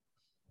 then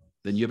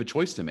you have a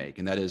choice to make.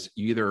 And that is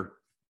you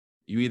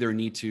either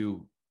need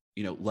to,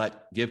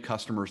 give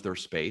customers their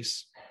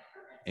space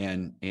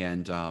and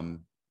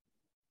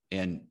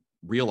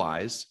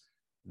realize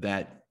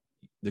that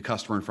the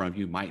customer in front of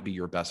you might be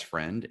your best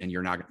friend. And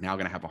you're now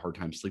going to have a hard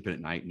time sleeping at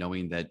night,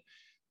 knowing that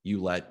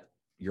you let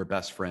your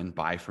best friend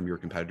buy from your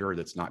competitor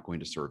that's not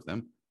going to serve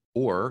them.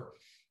 Or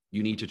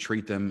you need to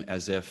treat them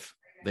as if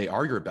they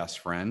are your best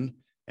friend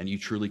and you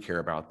truly care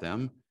about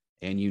them.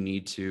 And you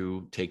need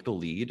to take the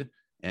lead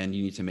and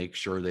you need to make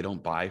sure they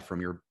don't buy from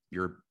your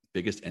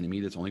biggest enemy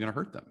that's only going to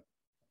hurt them.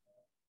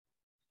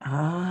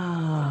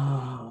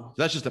 Oh,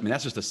 so that's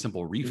just a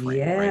simple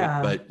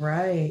reframe,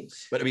 right?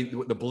 But I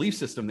mean, the belief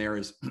system there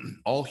is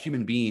all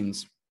human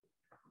beings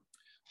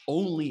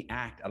only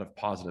act out of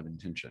positive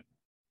intention.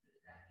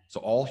 So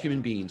all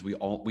human beings, we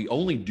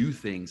only do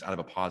things out of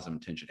a positive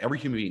intention. Every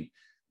human being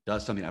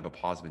does something out of a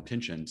positive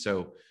intention.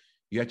 So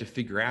you have to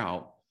figure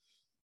out,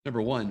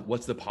 number one,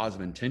 what's the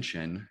positive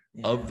intention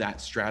of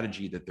that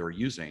strategy that they're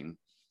using?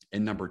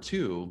 And number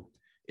two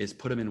is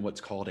put them in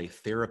what's called a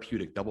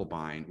therapeutic double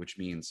bind, which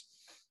means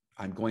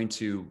I'm going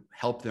to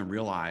help them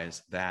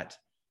realize that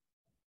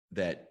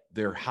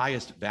their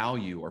highest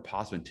value or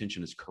positive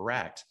intention is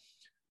correct,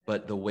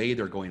 but the way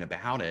they're going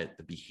about it,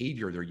 the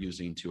behavior they're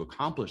using to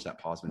accomplish that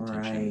positive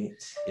intention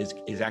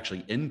is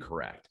actually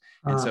incorrect.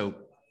 And so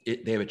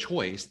they have a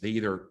choice. They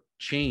either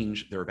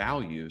change their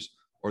values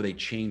or they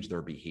change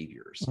their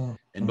behaviors.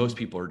 And most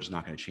people are just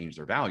not going to change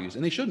their values,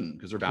 and they shouldn't,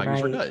 because their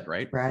values are good,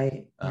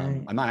 right?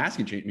 I'm not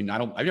asking change. I mean,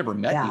 I've never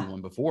met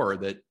anyone before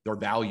that their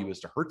value is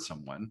to hurt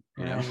someone,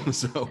 you know?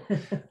 So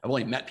I've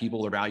only met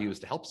people, their value is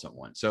to help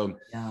someone. So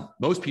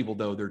most people,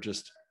 though, they're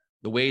just,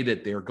 the way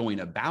that they're going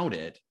about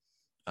it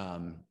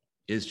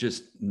is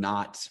just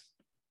not,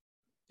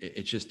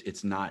 it's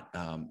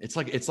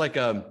like,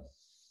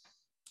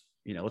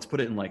 you know, let's put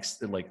it in like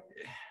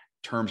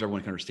terms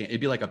everyone can understand.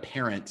 It'd be like a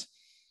parent,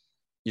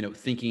 you know,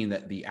 thinking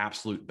that the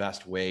absolute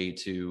best way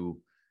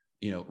to,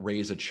 you know,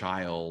 raise a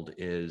child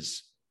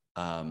is,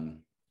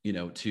 you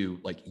know, to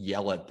like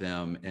yell at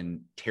them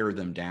and tear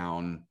them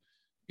down,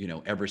 you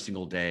know, every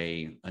single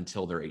day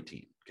until they're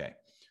 18. Okay.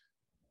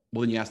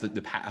 Well, then you ask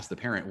the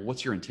parent, well,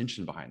 what's your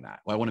intention behind that?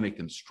 Well, I want to make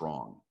them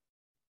strong,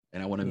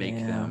 and I want to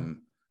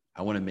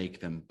make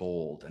them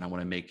bold, and I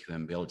want to make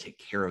them be able to take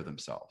care of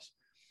themselves.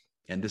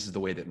 And this is the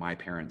way that my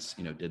parents,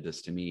 you know, did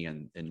this to me,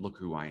 and look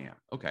who I am.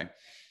 Okay.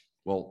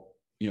 Well,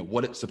 you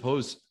know,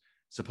 suppose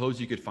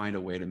you could find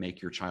a way to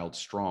make your child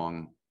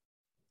strong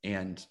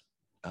and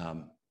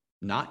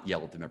not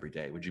yell at them every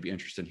day. Would you be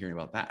interested in hearing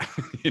about that?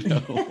 You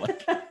know,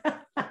 like,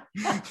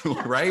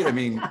 right? I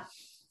mean,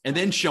 and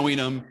then showing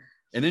them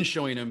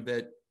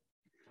that,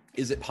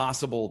 is it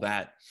possible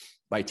that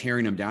by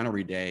tearing them down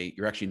every day,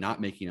 you're actually not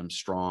making them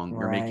strong.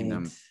 You're making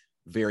them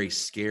very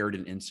scared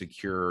and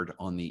insecure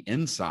on the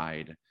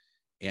inside.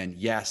 And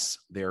yes,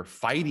 they're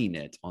fighting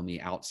it on the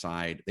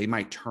outside. They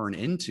might turn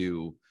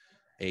into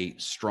a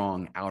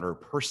strong outer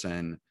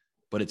person,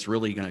 but it's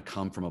really going to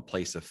come from a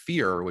place of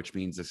fear, which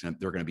means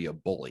they're going to be a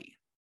bully.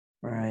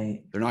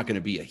 Right. They're not going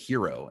to be a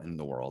hero in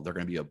the world. They're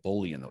going to be a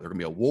bully, and they're going to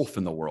be a wolf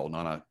in the world,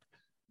 not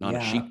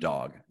a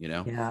sheepdog, you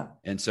know? Yeah.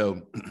 And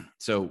so,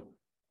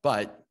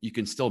 but you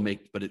can still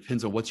but it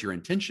depends on what's your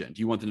intention.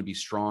 Do you want them to be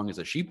strong as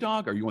a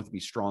sheepdog, or you want them to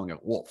be strong as a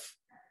wolf?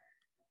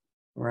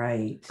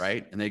 Right.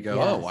 Right. And they go,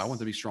 oh, I want them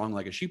to be strong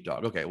like a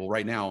sheepdog. Okay. Well,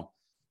 right now,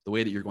 the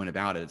way that you're going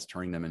about it, it's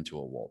turning them into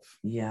a wolf.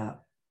 Yeah.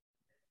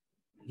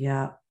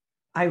 Yeah.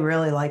 I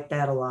really like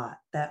that a lot.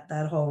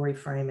 That whole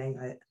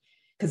reframing,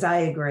 because I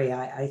agree.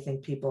 I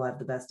think people have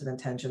the best of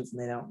intentions,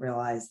 and they don't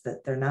realize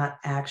that they're not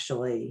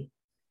actually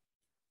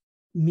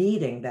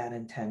meeting that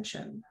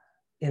intention,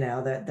 you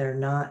know, that they're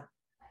not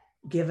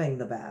giving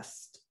the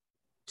best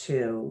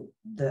to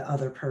the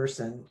other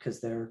person,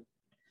 because they're,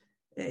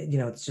 you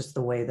know, it's just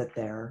the way that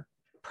they're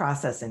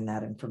processing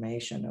that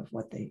information of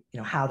what they, you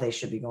know, how they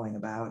should be going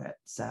about it.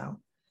 So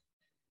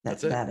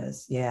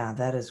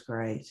that is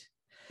great.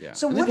 Yeah.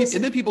 So and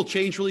then people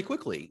change really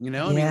quickly, you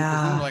know, I mean,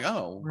 then like,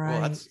 oh,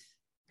 well, that's,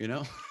 you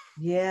know.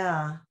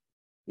 Yeah.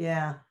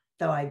 Yeah.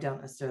 Though I don't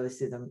necessarily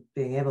see them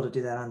being able to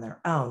do that on their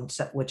own,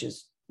 which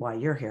is why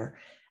you're here.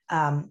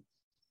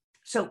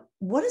 So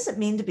what does it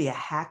mean to be a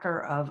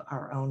hacker of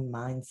our own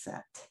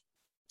mindset?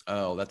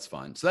 Oh, that's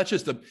fun. So that's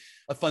just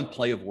a fun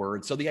play of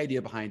words. So the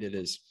idea behind it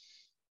is,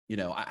 you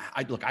know,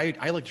 I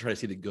like to try to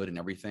see the good in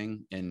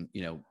everything. And,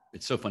 you know,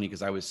 it's so funny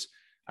because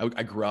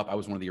I grew up, I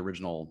was one of the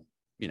original,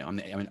 you know, I'm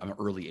an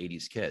early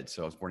 80s kid.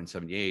 So I was born in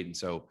 78. And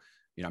so,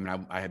 you know, I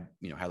mean, I had,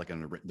 you know, had like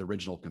the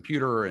original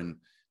computer, and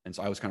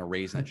so I was kind of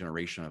raised in that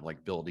generation of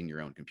like building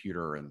your own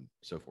computer and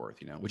so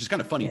forth, you know, which is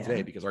kind of funny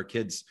today, because our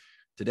kids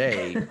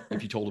today,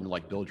 if you told them to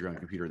like build your own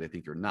computer, they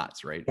think you're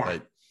nuts. Right.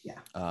 But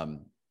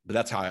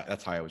that's how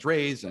I was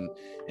raised.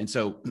 And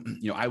so,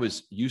 you know, I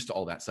was used to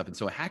all that stuff. And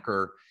so a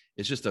hacker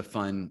is just a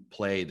fun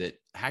play that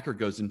a hacker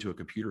goes into a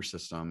computer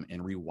system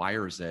and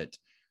rewires it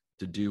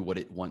to do what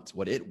it wants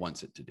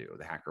it to do.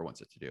 The hacker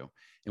wants it to do.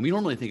 And we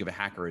normally think of a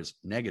hacker as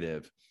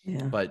negative,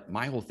 but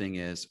my whole thing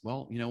is,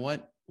 well, you know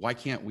what, why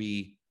can't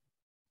we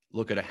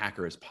look at a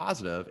hacker as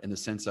positive in the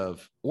sense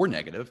of, or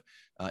negative?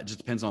 It just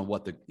depends on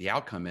what the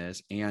outcome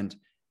is. And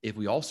if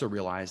we also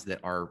realize that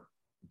our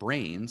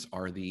brains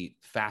are the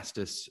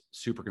fastest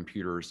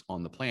supercomputers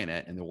on the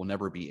planet, and there will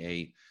never be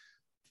a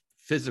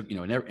physical, you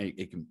know, a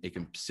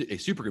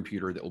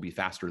supercomputer that will be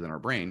faster than our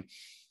brain,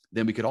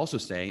 then we could also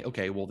say,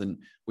 okay, well, then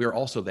we are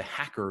also the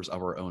hackers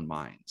of our own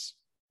minds.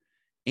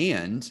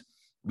 And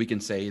we can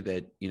say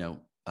that, you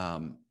know,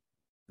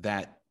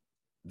 that,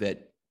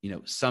 you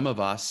know, some of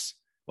us,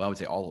 well, I would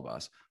say all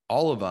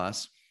of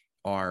us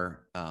are,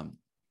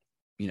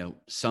 you know,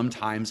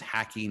 sometimes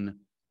hacking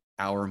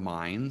our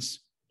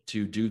minds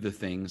to do the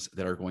things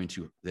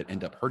that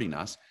end up hurting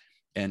us.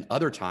 And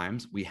other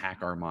times we hack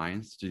our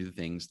minds to do the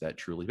things that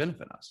truly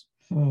benefit us.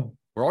 We're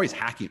always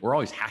hacking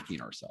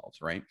ourselves,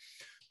 right?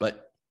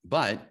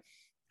 But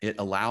it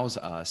allows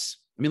us,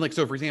 I mean, like,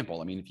 so for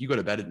example, I mean, if you go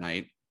to bed at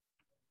night,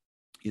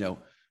 you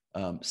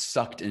know,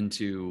 sucked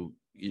into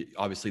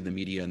obviously the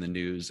media and the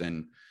news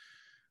and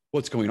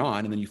what's going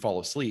on, and then you fall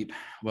asleep,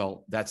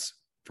 well, that's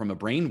from a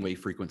brainwave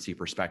frequency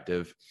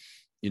perspective,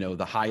 you know,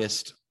 the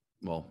highest,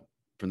 well,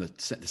 the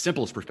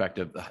simplest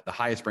perspective, the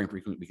highest brain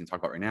frequency we can talk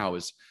about right now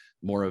is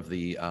more of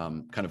the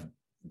kind of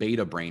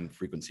beta brain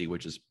frequency,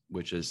 which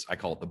is I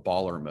call it the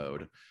baller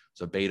mode.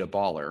 So beta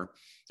baller,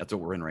 that's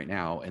what we're in right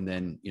now. And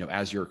then,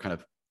 as you're kind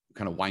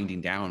of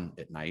winding down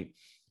at night,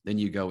 then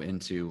you go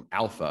into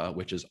alpha,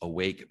 which is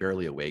awake,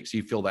 barely awake. So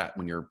you feel that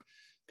when you're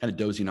kind of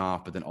dozing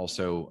off, but then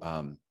also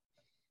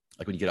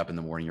like when you get up in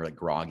the morning, you're like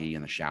groggy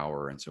in the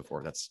shower and so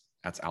forth.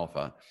 That's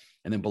alpha.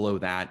 And then below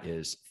that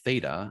is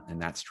theta,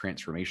 and that's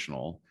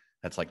transformational.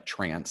 That's like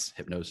trance,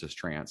 hypnosis,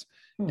 trance.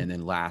 And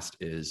then last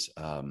is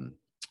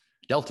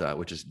delta,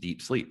 which is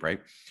deep sleep,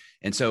 right?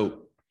 And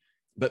so,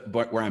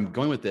 but where I'm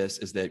going with this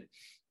is that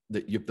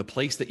the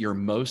place that you're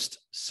most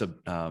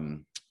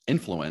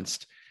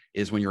influenced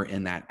is when you're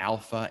in that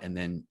alpha and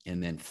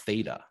then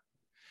theta.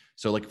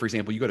 So like, for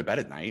example, you go to bed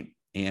at night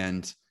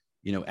and,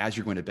 as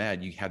you're going to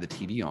bed, you have the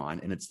TV on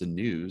and it's the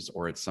news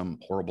or it's some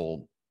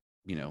horrible,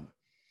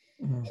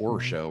 horror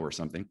show or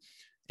something.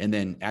 And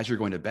then as you're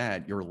going to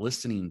bed, you're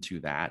listening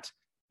to that,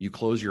 you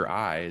close your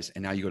eyes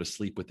and now you go to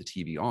sleep with the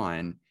TV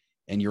on,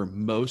 and you're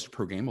most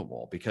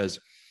programmable because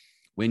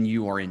when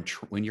you're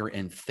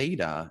in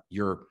theta,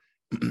 your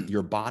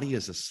body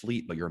is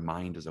asleep, but your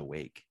mind is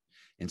awake.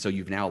 And so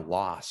you've now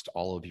lost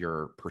all of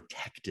your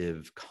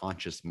protective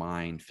conscious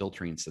mind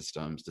filtering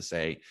systems to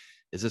say,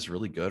 is this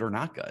really good or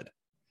not good?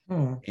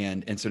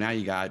 And so now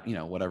you got,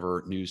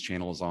 whatever news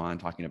channel is on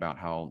talking about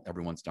how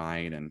everyone's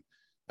dying and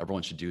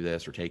everyone should do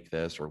this or take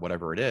this or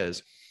whatever it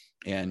is.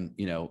 And,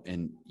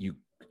 and you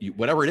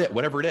whatever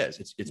it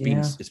is,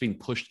 it's being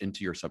pushed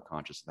into your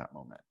subconscious at that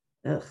moment.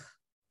 Ugh.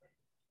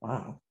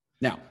 Wow.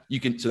 Now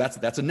so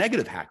that's a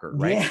negative hacker,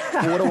 right?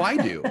 Yeah. Well,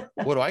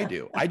 what do I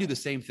do? I do the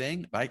same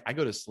thing, but I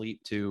go to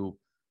sleep to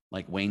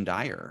like Wayne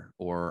Dyer,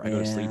 or I go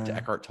to sleep to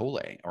Eckhart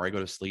Tolle, or I go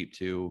to sleep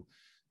to,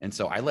 and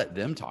so I let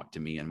them talk to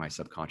me in my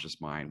subconscious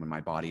mind when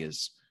my body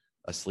is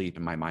asleep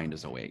and my mind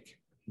is awake.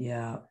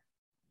 Yeah.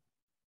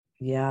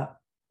 Yeah.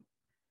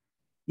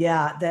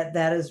 Yeah.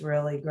 That is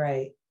really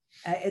great.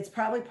 It's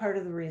probably part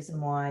of the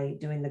reason why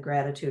doing the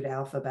gratitude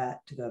alphabet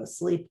to go to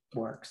sleep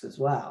works as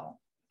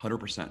well.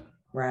 100%.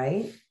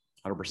 Right?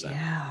 100%.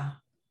 Yeah.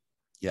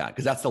 Yeah.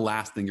 Because that's the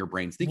last thing your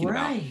brain's thinking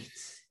about. Right.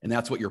 And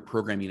that's what you're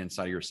programming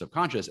inside of your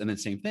subconscious. And then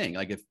same thing,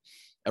 like if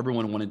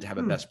everyone wanted to have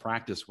a best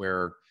practice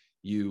where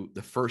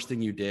the first thing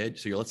you did,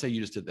 so let's say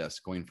you just did this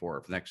going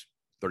forward for the next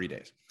 30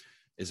 days,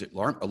 is it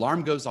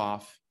alarm goes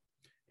off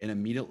and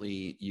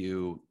immediately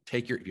you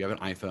take if you have an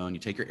iPhone, you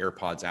take your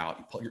AirPods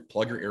out, you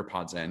plug your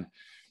AirPods in,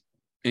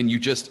 and you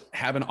just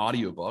have an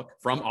audiobook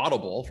from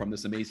Audible, from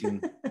this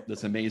amazing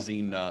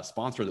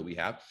sponsor that we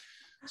have.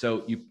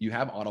 So you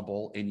have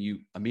Audible and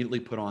you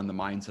immediately put on the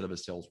mindset of a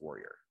sales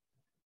warrior.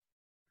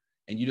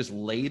 And you just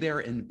lay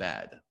there in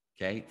bed,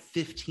 okay?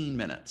 15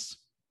 minutes.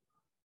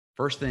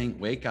 First thing,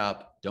 wake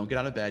up, don't get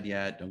out of bed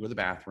yet, don't go to the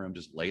bathroom,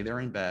 just lay there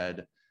in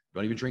bed.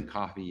 Don't even drink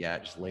coffee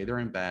yet, just lay there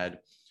in bed.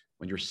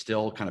 When you're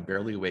still kind of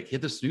barely awake,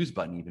 hit the snooze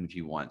button even if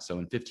you want. So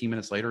in 15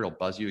 minutes later, it'll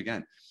buzz you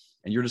again.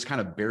 And you're just kind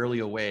of barely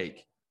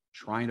awake,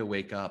 trying to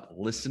wake up,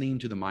 listening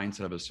to the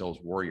mindset of a sales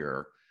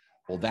warrior.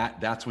 Well,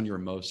 that's when you're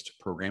most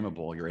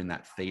programmable. You're in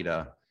that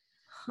theta,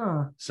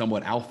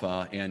 somewhat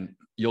alpha, and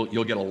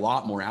you'll get a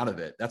lot more out of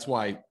it. That's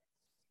why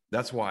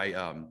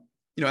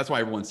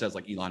everyone says,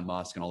 like Elon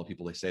Musk and all the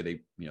people, they say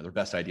their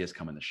best ideas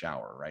come in the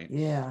shower, right?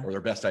 Yeah. Or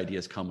their best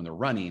ideas come when they're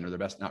running, or the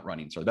best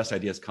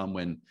ideas come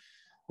when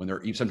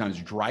they're sometimes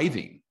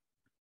driving.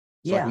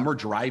 So like when we're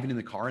driving in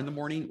the car in the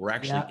morning, we're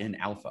actually in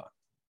alpha.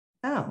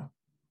 Oh.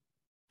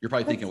 You're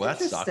probably thinking, well,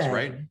 that sucks,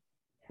 right?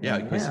 Yeah,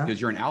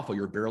 because you're in alpha,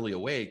 you're barely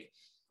awake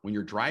when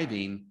you're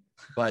driving,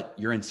 but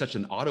you're in such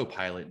an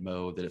autopilot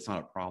mode that it's not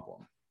a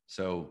problem.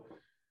 So,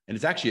 and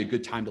it's actually a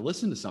good time to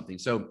listen to something.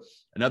 So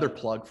another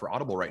plug for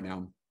Audible right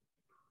now.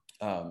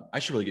 I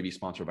should really be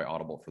sponsored by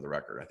Audible for the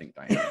record. I think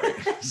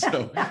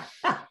Diane.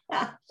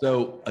 Right?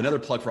 So another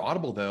plug for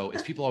Audible though,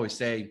 is people always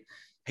say,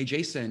 hey,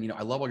 Jason,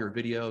 I love all your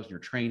videos and your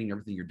training,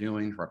 everything you're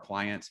doing for our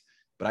clients,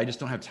 but I just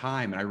don't have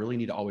time. And I really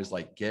need to always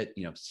like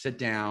sit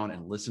down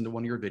and listen to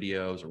one of your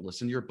videos or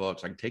listen to your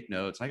books. I can take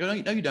notes. And I go,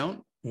 no, you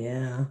don't.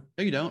 Yeah.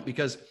 No, you don't.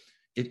 Because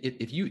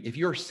if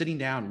you're sitting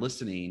down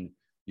listening,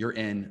 you're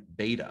in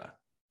beta,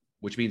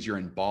 which means you're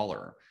in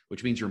baller,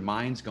 which means your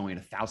mind's going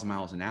 1,000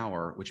 miles an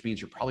hour, which means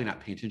you're probably not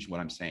paying attention to what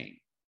I'm saying.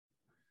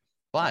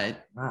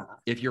 But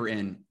if you're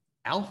in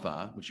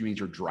alpha, which means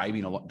you're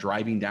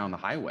driving down the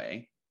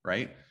highway,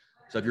 right?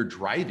 So if you're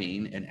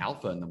driving in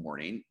alpha in the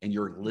morning and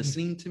you're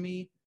listening to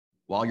me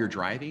while you're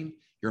driving,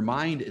 your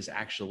mind is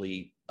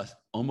actually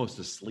almost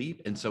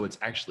asleep. And so it's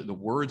actually, the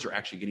words are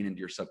actually getting into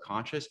your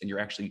subconscious, and you're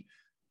actually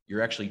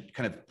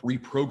kind of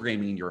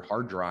reprogramming your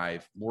hard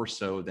drive more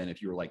so than if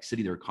you were like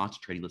sitting there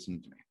concentrating,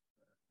 listening to me.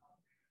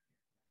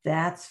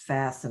 That's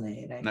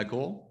fascinating. Isn't that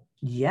cool?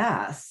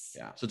 Yes.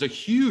 Yeah. So it's a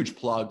huge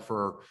plug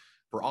for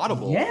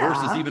Audible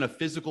versus even a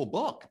physical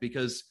book,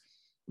 because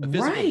a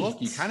physical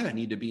book, you kind of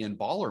need to be in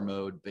baller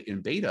mode,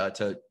 in beta,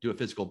 to do a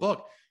physical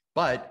book.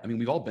 But I mean,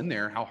 we've all been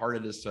there, how hard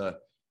it is to,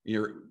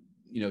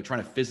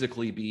 trying to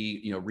physically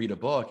be, read a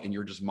book and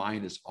your just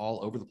mind is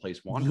all over the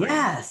place wandering.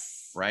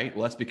 Yes. Right.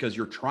 Well, that's because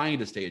you're trying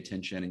to stay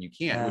attention and you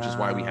can't, which is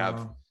why we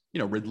have,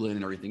 Ritalin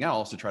and everything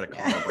else to try to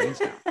calm our brains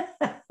down.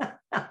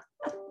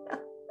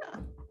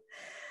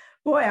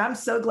 Boy, I'm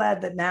so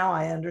glad that now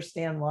I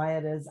understand why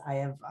it is I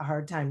have a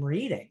hard time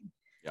reading.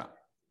 Yeah.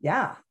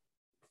 Yeah.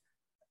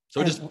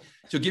 So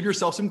so give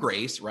yourself some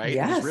grace, right?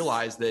 Yes. And just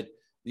realize that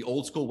the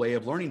old school way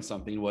of learning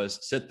something was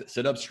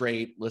sit up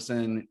straight,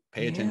 listen,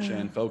 pay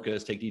attention,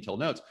 focus, take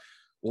detailed notes.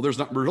 Well, there's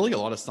not really a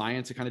lot of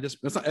science to kind of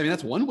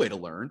that's one way to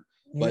learn,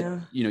 but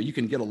you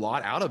can get a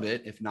lot out of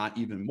it, if not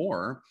even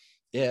more,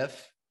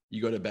 if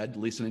you go to bed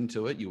listening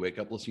to it, you wake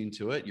up listening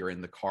to it, you're in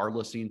the car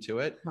listening to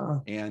it.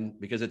 And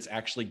because it's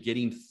actually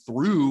getting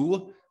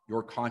through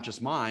your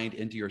conscious mind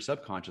into your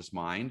subconscious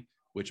mind,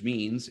 which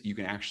means you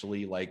can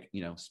actually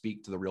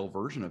speak to the real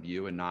version of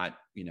you and not,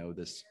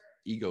 this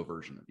ego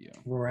version of you.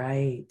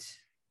 Right.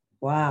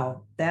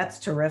 Wow. That's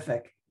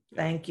terrific.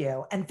 Thank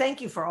you. And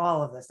thank you for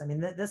all of this. I mean,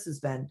 this has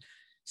been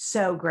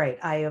so great.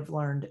 I have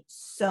learned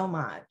so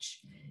much.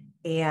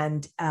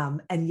 And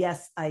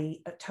yes, I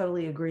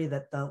totally agree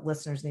that the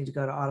listeners need to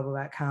go to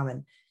audible.com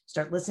and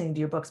start listening to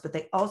your books, but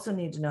they also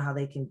need to know how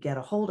they can get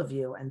a hold of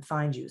you and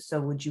find you. So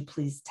would you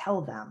please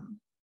tell them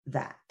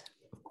that?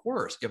 Of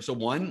course. Yeah. So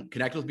one,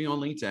 connect with me on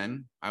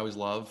LinkedIn. I always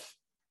love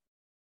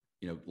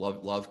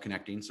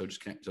connecting. So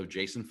just connect. So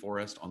Jason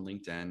Forrest on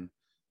LinkedIn.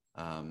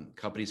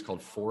 Company's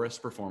called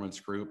Forrest Performance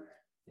Group,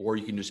 or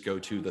you can just go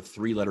to the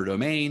 3-letter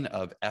domain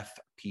of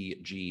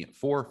FPG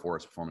for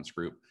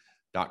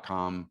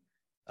forrestperformancegroup.com.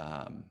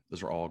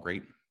 Those are all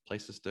great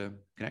places to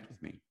connect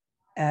with me.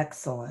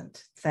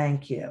 Excellent.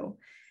 Thank you.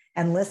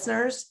 And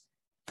listeners,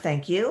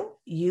 thank you.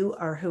 You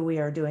are who we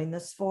are doing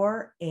this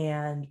for.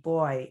 And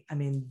boy, I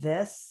mean,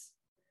 this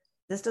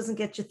doesn't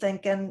get you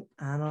thinking.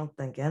 I don't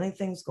think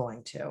anything's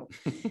going to.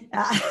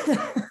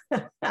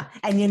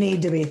 And you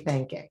need to be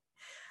thinking.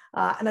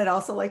 And I'd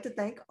also like to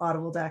thank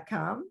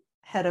audible.com.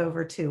 Head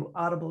over to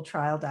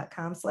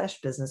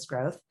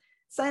audibletrial.com/businessgrowth.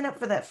 Sign up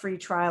for that free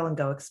trial and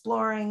go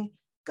exploring.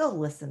 Go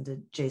listen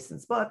to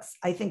Jason's books.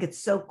 I think it's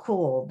so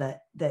cool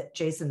that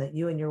Jason, that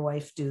you and your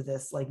wife do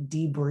this like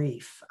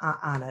debrief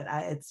on it.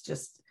 I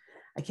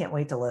can't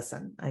wait to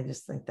listen. I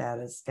just think that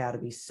has got to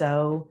be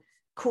so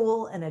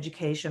cool and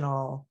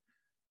educational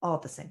all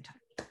at the same time.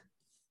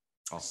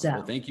 Awesome.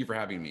 Well, thank you for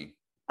having me.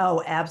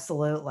 Oh,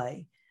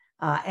 absolutely.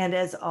 And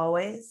as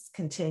always,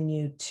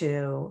 continue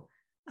to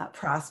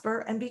prosper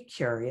and be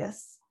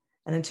curious.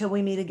 And until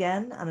we meet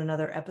again on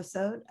another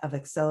episode of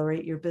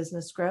Accelerate Your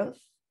Business Growth,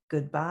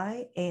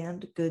 goodbye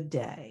and good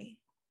day.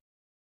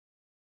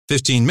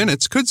 15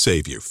 minutes could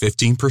save you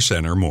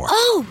 15% or more.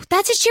 Oh,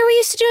 that's a cheer we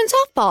used to do in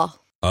softball.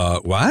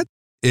 What?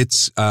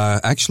 It's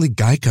actually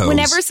Geico.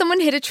 Whenever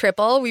someone hit a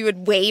triple, we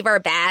would wave our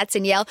bats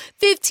and yell,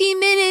 15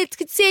 minutes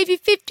could save you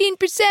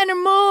 15% or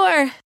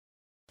more.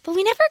 But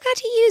we never got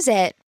to use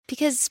it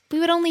because we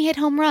would only hit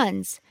home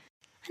runs.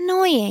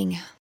 Annoying.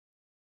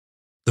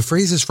 The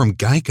phrase is from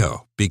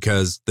Geico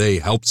because they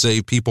help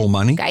save people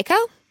money. Geico?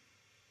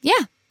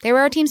 Yeah, they were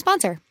our team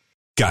sponsor.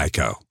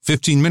 Geico.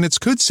 15 minutes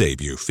could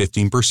save you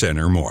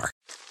 15% or more.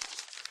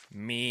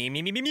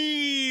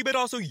 Me, but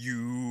also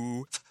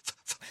you.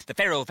 The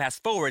Pharaoh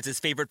fast forwards his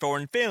favorite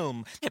foreign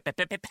film,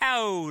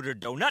 Powder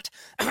Donut.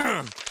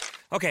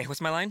 Okay,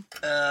 what's my line?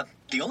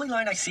 The only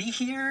line I see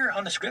here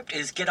on the script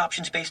is get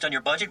options based on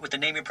your budget with the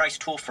Name Your Price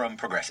tool from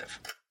Progressive.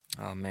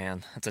 Oh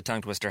man, that's a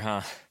tongue twister,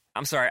 huh?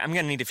 I'm sorry, I'm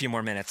gonna need a few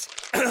more minutes.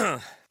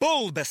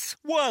 Bulbous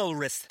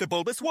Walrus, the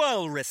Bulbous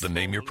Walrus. The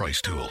Name Your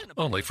Price tool,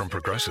 only from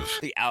Progressive.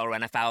 The owl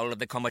ran afoul of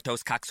the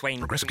comatose coxswain.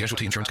 Progressive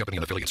Casualty Insurance Company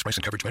and affiliates. Price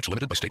and coverage match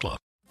limited by state law.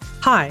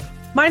 Hi,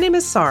 my name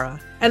is Sarah,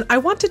 and I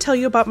want to tell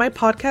you about my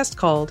podcast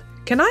called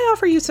Can I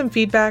Offer You Some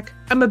Feedback?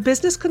 I'm a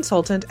business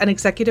consultant and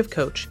executive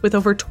coach with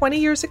over 20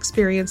 years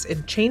experience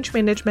in change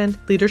management,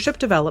 leadership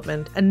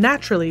development, and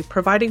naturally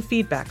providing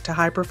feedback to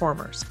high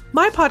performers.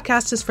 My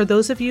podcast is for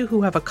those of you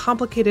who have a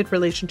complicated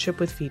relationship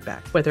with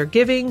feedback, whether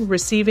giving,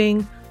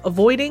 receiving,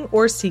 avoiding,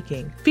 or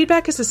seeking.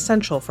 Feedback is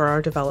essential for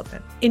our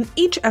development. In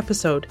each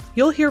episode,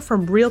 you'll hear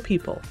from real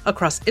people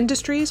across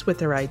industries with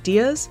their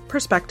ideas,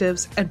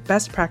 perspectives, and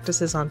best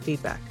practices on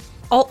feedback.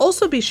 I'll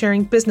also be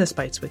sharing business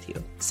bites with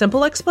you,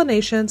 simple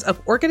explanations of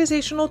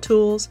organizational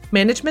tools,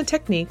 management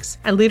techniques,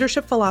 and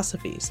leadership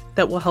philosophies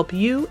that will help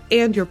you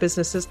and your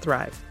businesses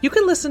thrive. You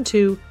can listen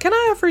to Can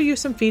I Offer You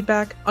Some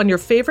Feedback on your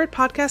favorite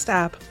podcast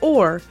app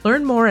or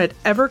learn more at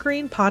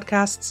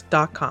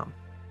evergreenpodcasts.com.